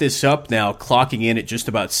wrap this up now, clocking in at just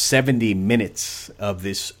about 70 minutes of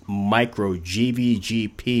this micro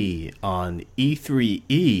GVGP on E3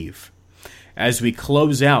 Eve. As we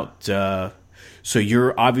close out, so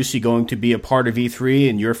you're obviously going to be a part of E3,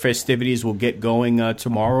 and your festivities will get going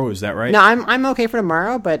tomorrow. Is that right? No, I'm okay for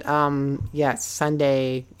tomorrow, but yeah,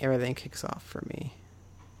 Sunday everything kicks off for me.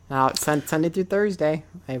 Now Sunday through Thursday,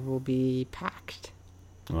 I will be packed.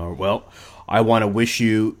 Well, I want to wish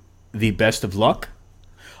you the best of luck.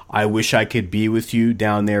 I wish I could be with you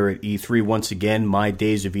down there at E3 once again. My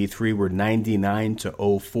days of E3 were 99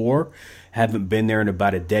 to 04. Haven't been there in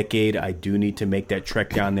about a decade. I do need to make that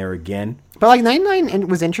trek down there again. But like 99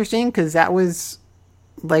 was interesting because that was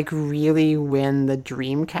like really when the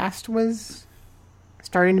Dreamcast was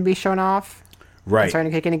starting to be shown off. Right.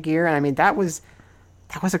 Starting to kick into gear. And I mean, that was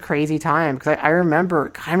a crazy time because I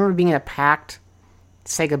remember being in a packed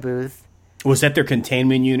Sega booth. Was that their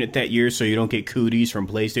containment unit that year so you don't get cooties from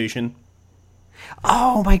PlayStation?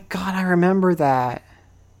 Oh my god, I remember that.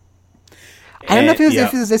 I don't know if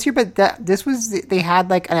it was this year, but they had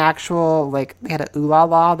like an actual, like, they had a Ooh La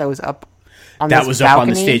La that was up on this balcony. That was up on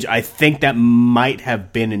the stage. I think that might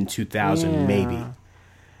have been in 2000, maybe.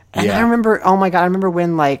 And I remember, oh my god, I remember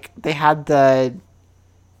when, like, they had the...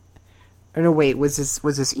 Oh, no, wait, was this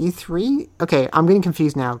E3? Okay, I'm getting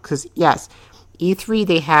confused now, because, yes, E3,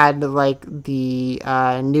 they had, like, the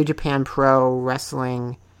New Japan Pro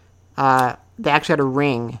Wrestling. They actually had a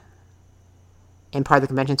ring in part of the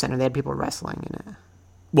convention center. They had people wrestling in it.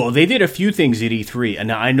 Well, they did a few things at E3,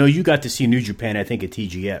 and I know you got to see New Japan, I think, at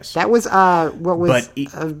TGS. That was,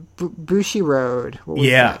 Bushi Road.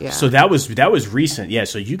 Yeah, so that was recent. Yeah,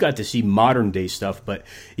 so you got to see modern-day stuff. But,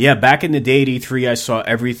 yeah, back in the day at E3, I saw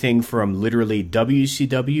everything from literally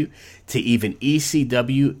WCW to even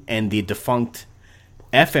ECW and the defunct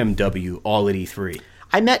FMW all at E3.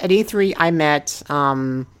 At E3, I met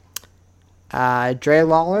Dre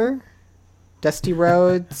Lawler, Dusty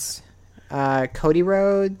Rhodes, Cody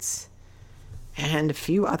Rhodes, and a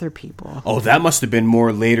few other people. Oh, that must have been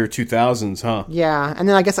more later 2000s, huh? Yeah, and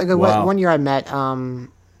then I guess one year I met Paul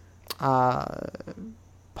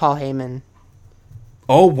Heyman.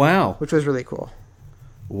 Oh, wow. Which was really cool.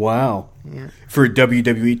 Wow. Yeah. For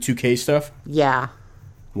WWE 2K stuff? Yeah.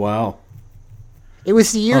 Wow. It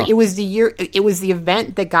was the year. Huh. It was the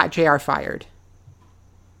event that got JR fired.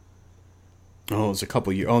 Oh, it was a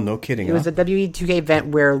couple years. Oh, no kidding. It was a WWE2K event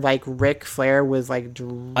where, like, Ric Flair was, like,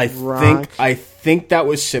 drunk. I think that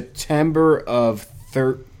was September of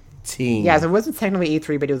 13. Yeah, so it wasn't technically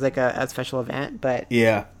E3, but it was like a special event. But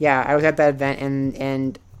yeah, I was at that event,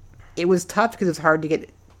 and it was tough because it was hard to get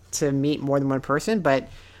to meet more than one person. But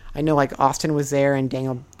I know, like, Austin was there, and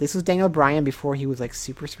this was Daniel Bryan before he was, like,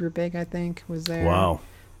 super, super big, I think, was there. Wow.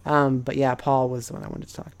 But yeah, Paul was the one I wanted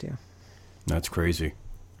to talk to. That's crazy.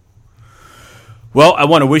 Well, I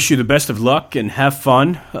want to wish you the best of luck and have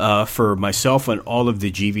fun for myself and all of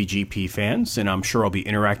the GVGP fans. And I'm sure I'll be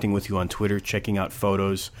interacting with you on Twitter, checking out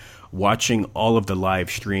photos, watching all of the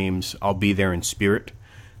live streams. I'll be there in spirit.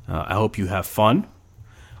 I hope you have fun.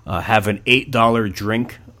 Have an $8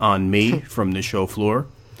 drink on me from the show floor.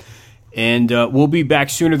 And we'll be back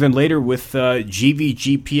sooner than later with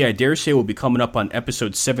GVGP. I dare say we'll be coming up on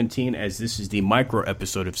episode 17, as this is the micro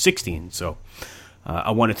episode of 16. So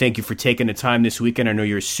I want to thank you for taking the time this weekend. I know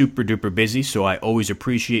you're super duper busy, so I always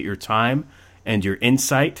appreciate your time and your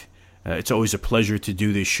insight. It's always a pleasure to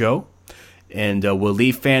do this show. And we'll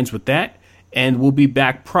leave fans with that. And we'll be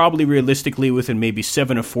back probably realistically within maybe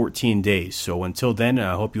 7 or 14 days. So until then,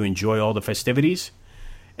 I hope you enjoy all the festivities.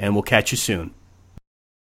 And we'll catch you soon.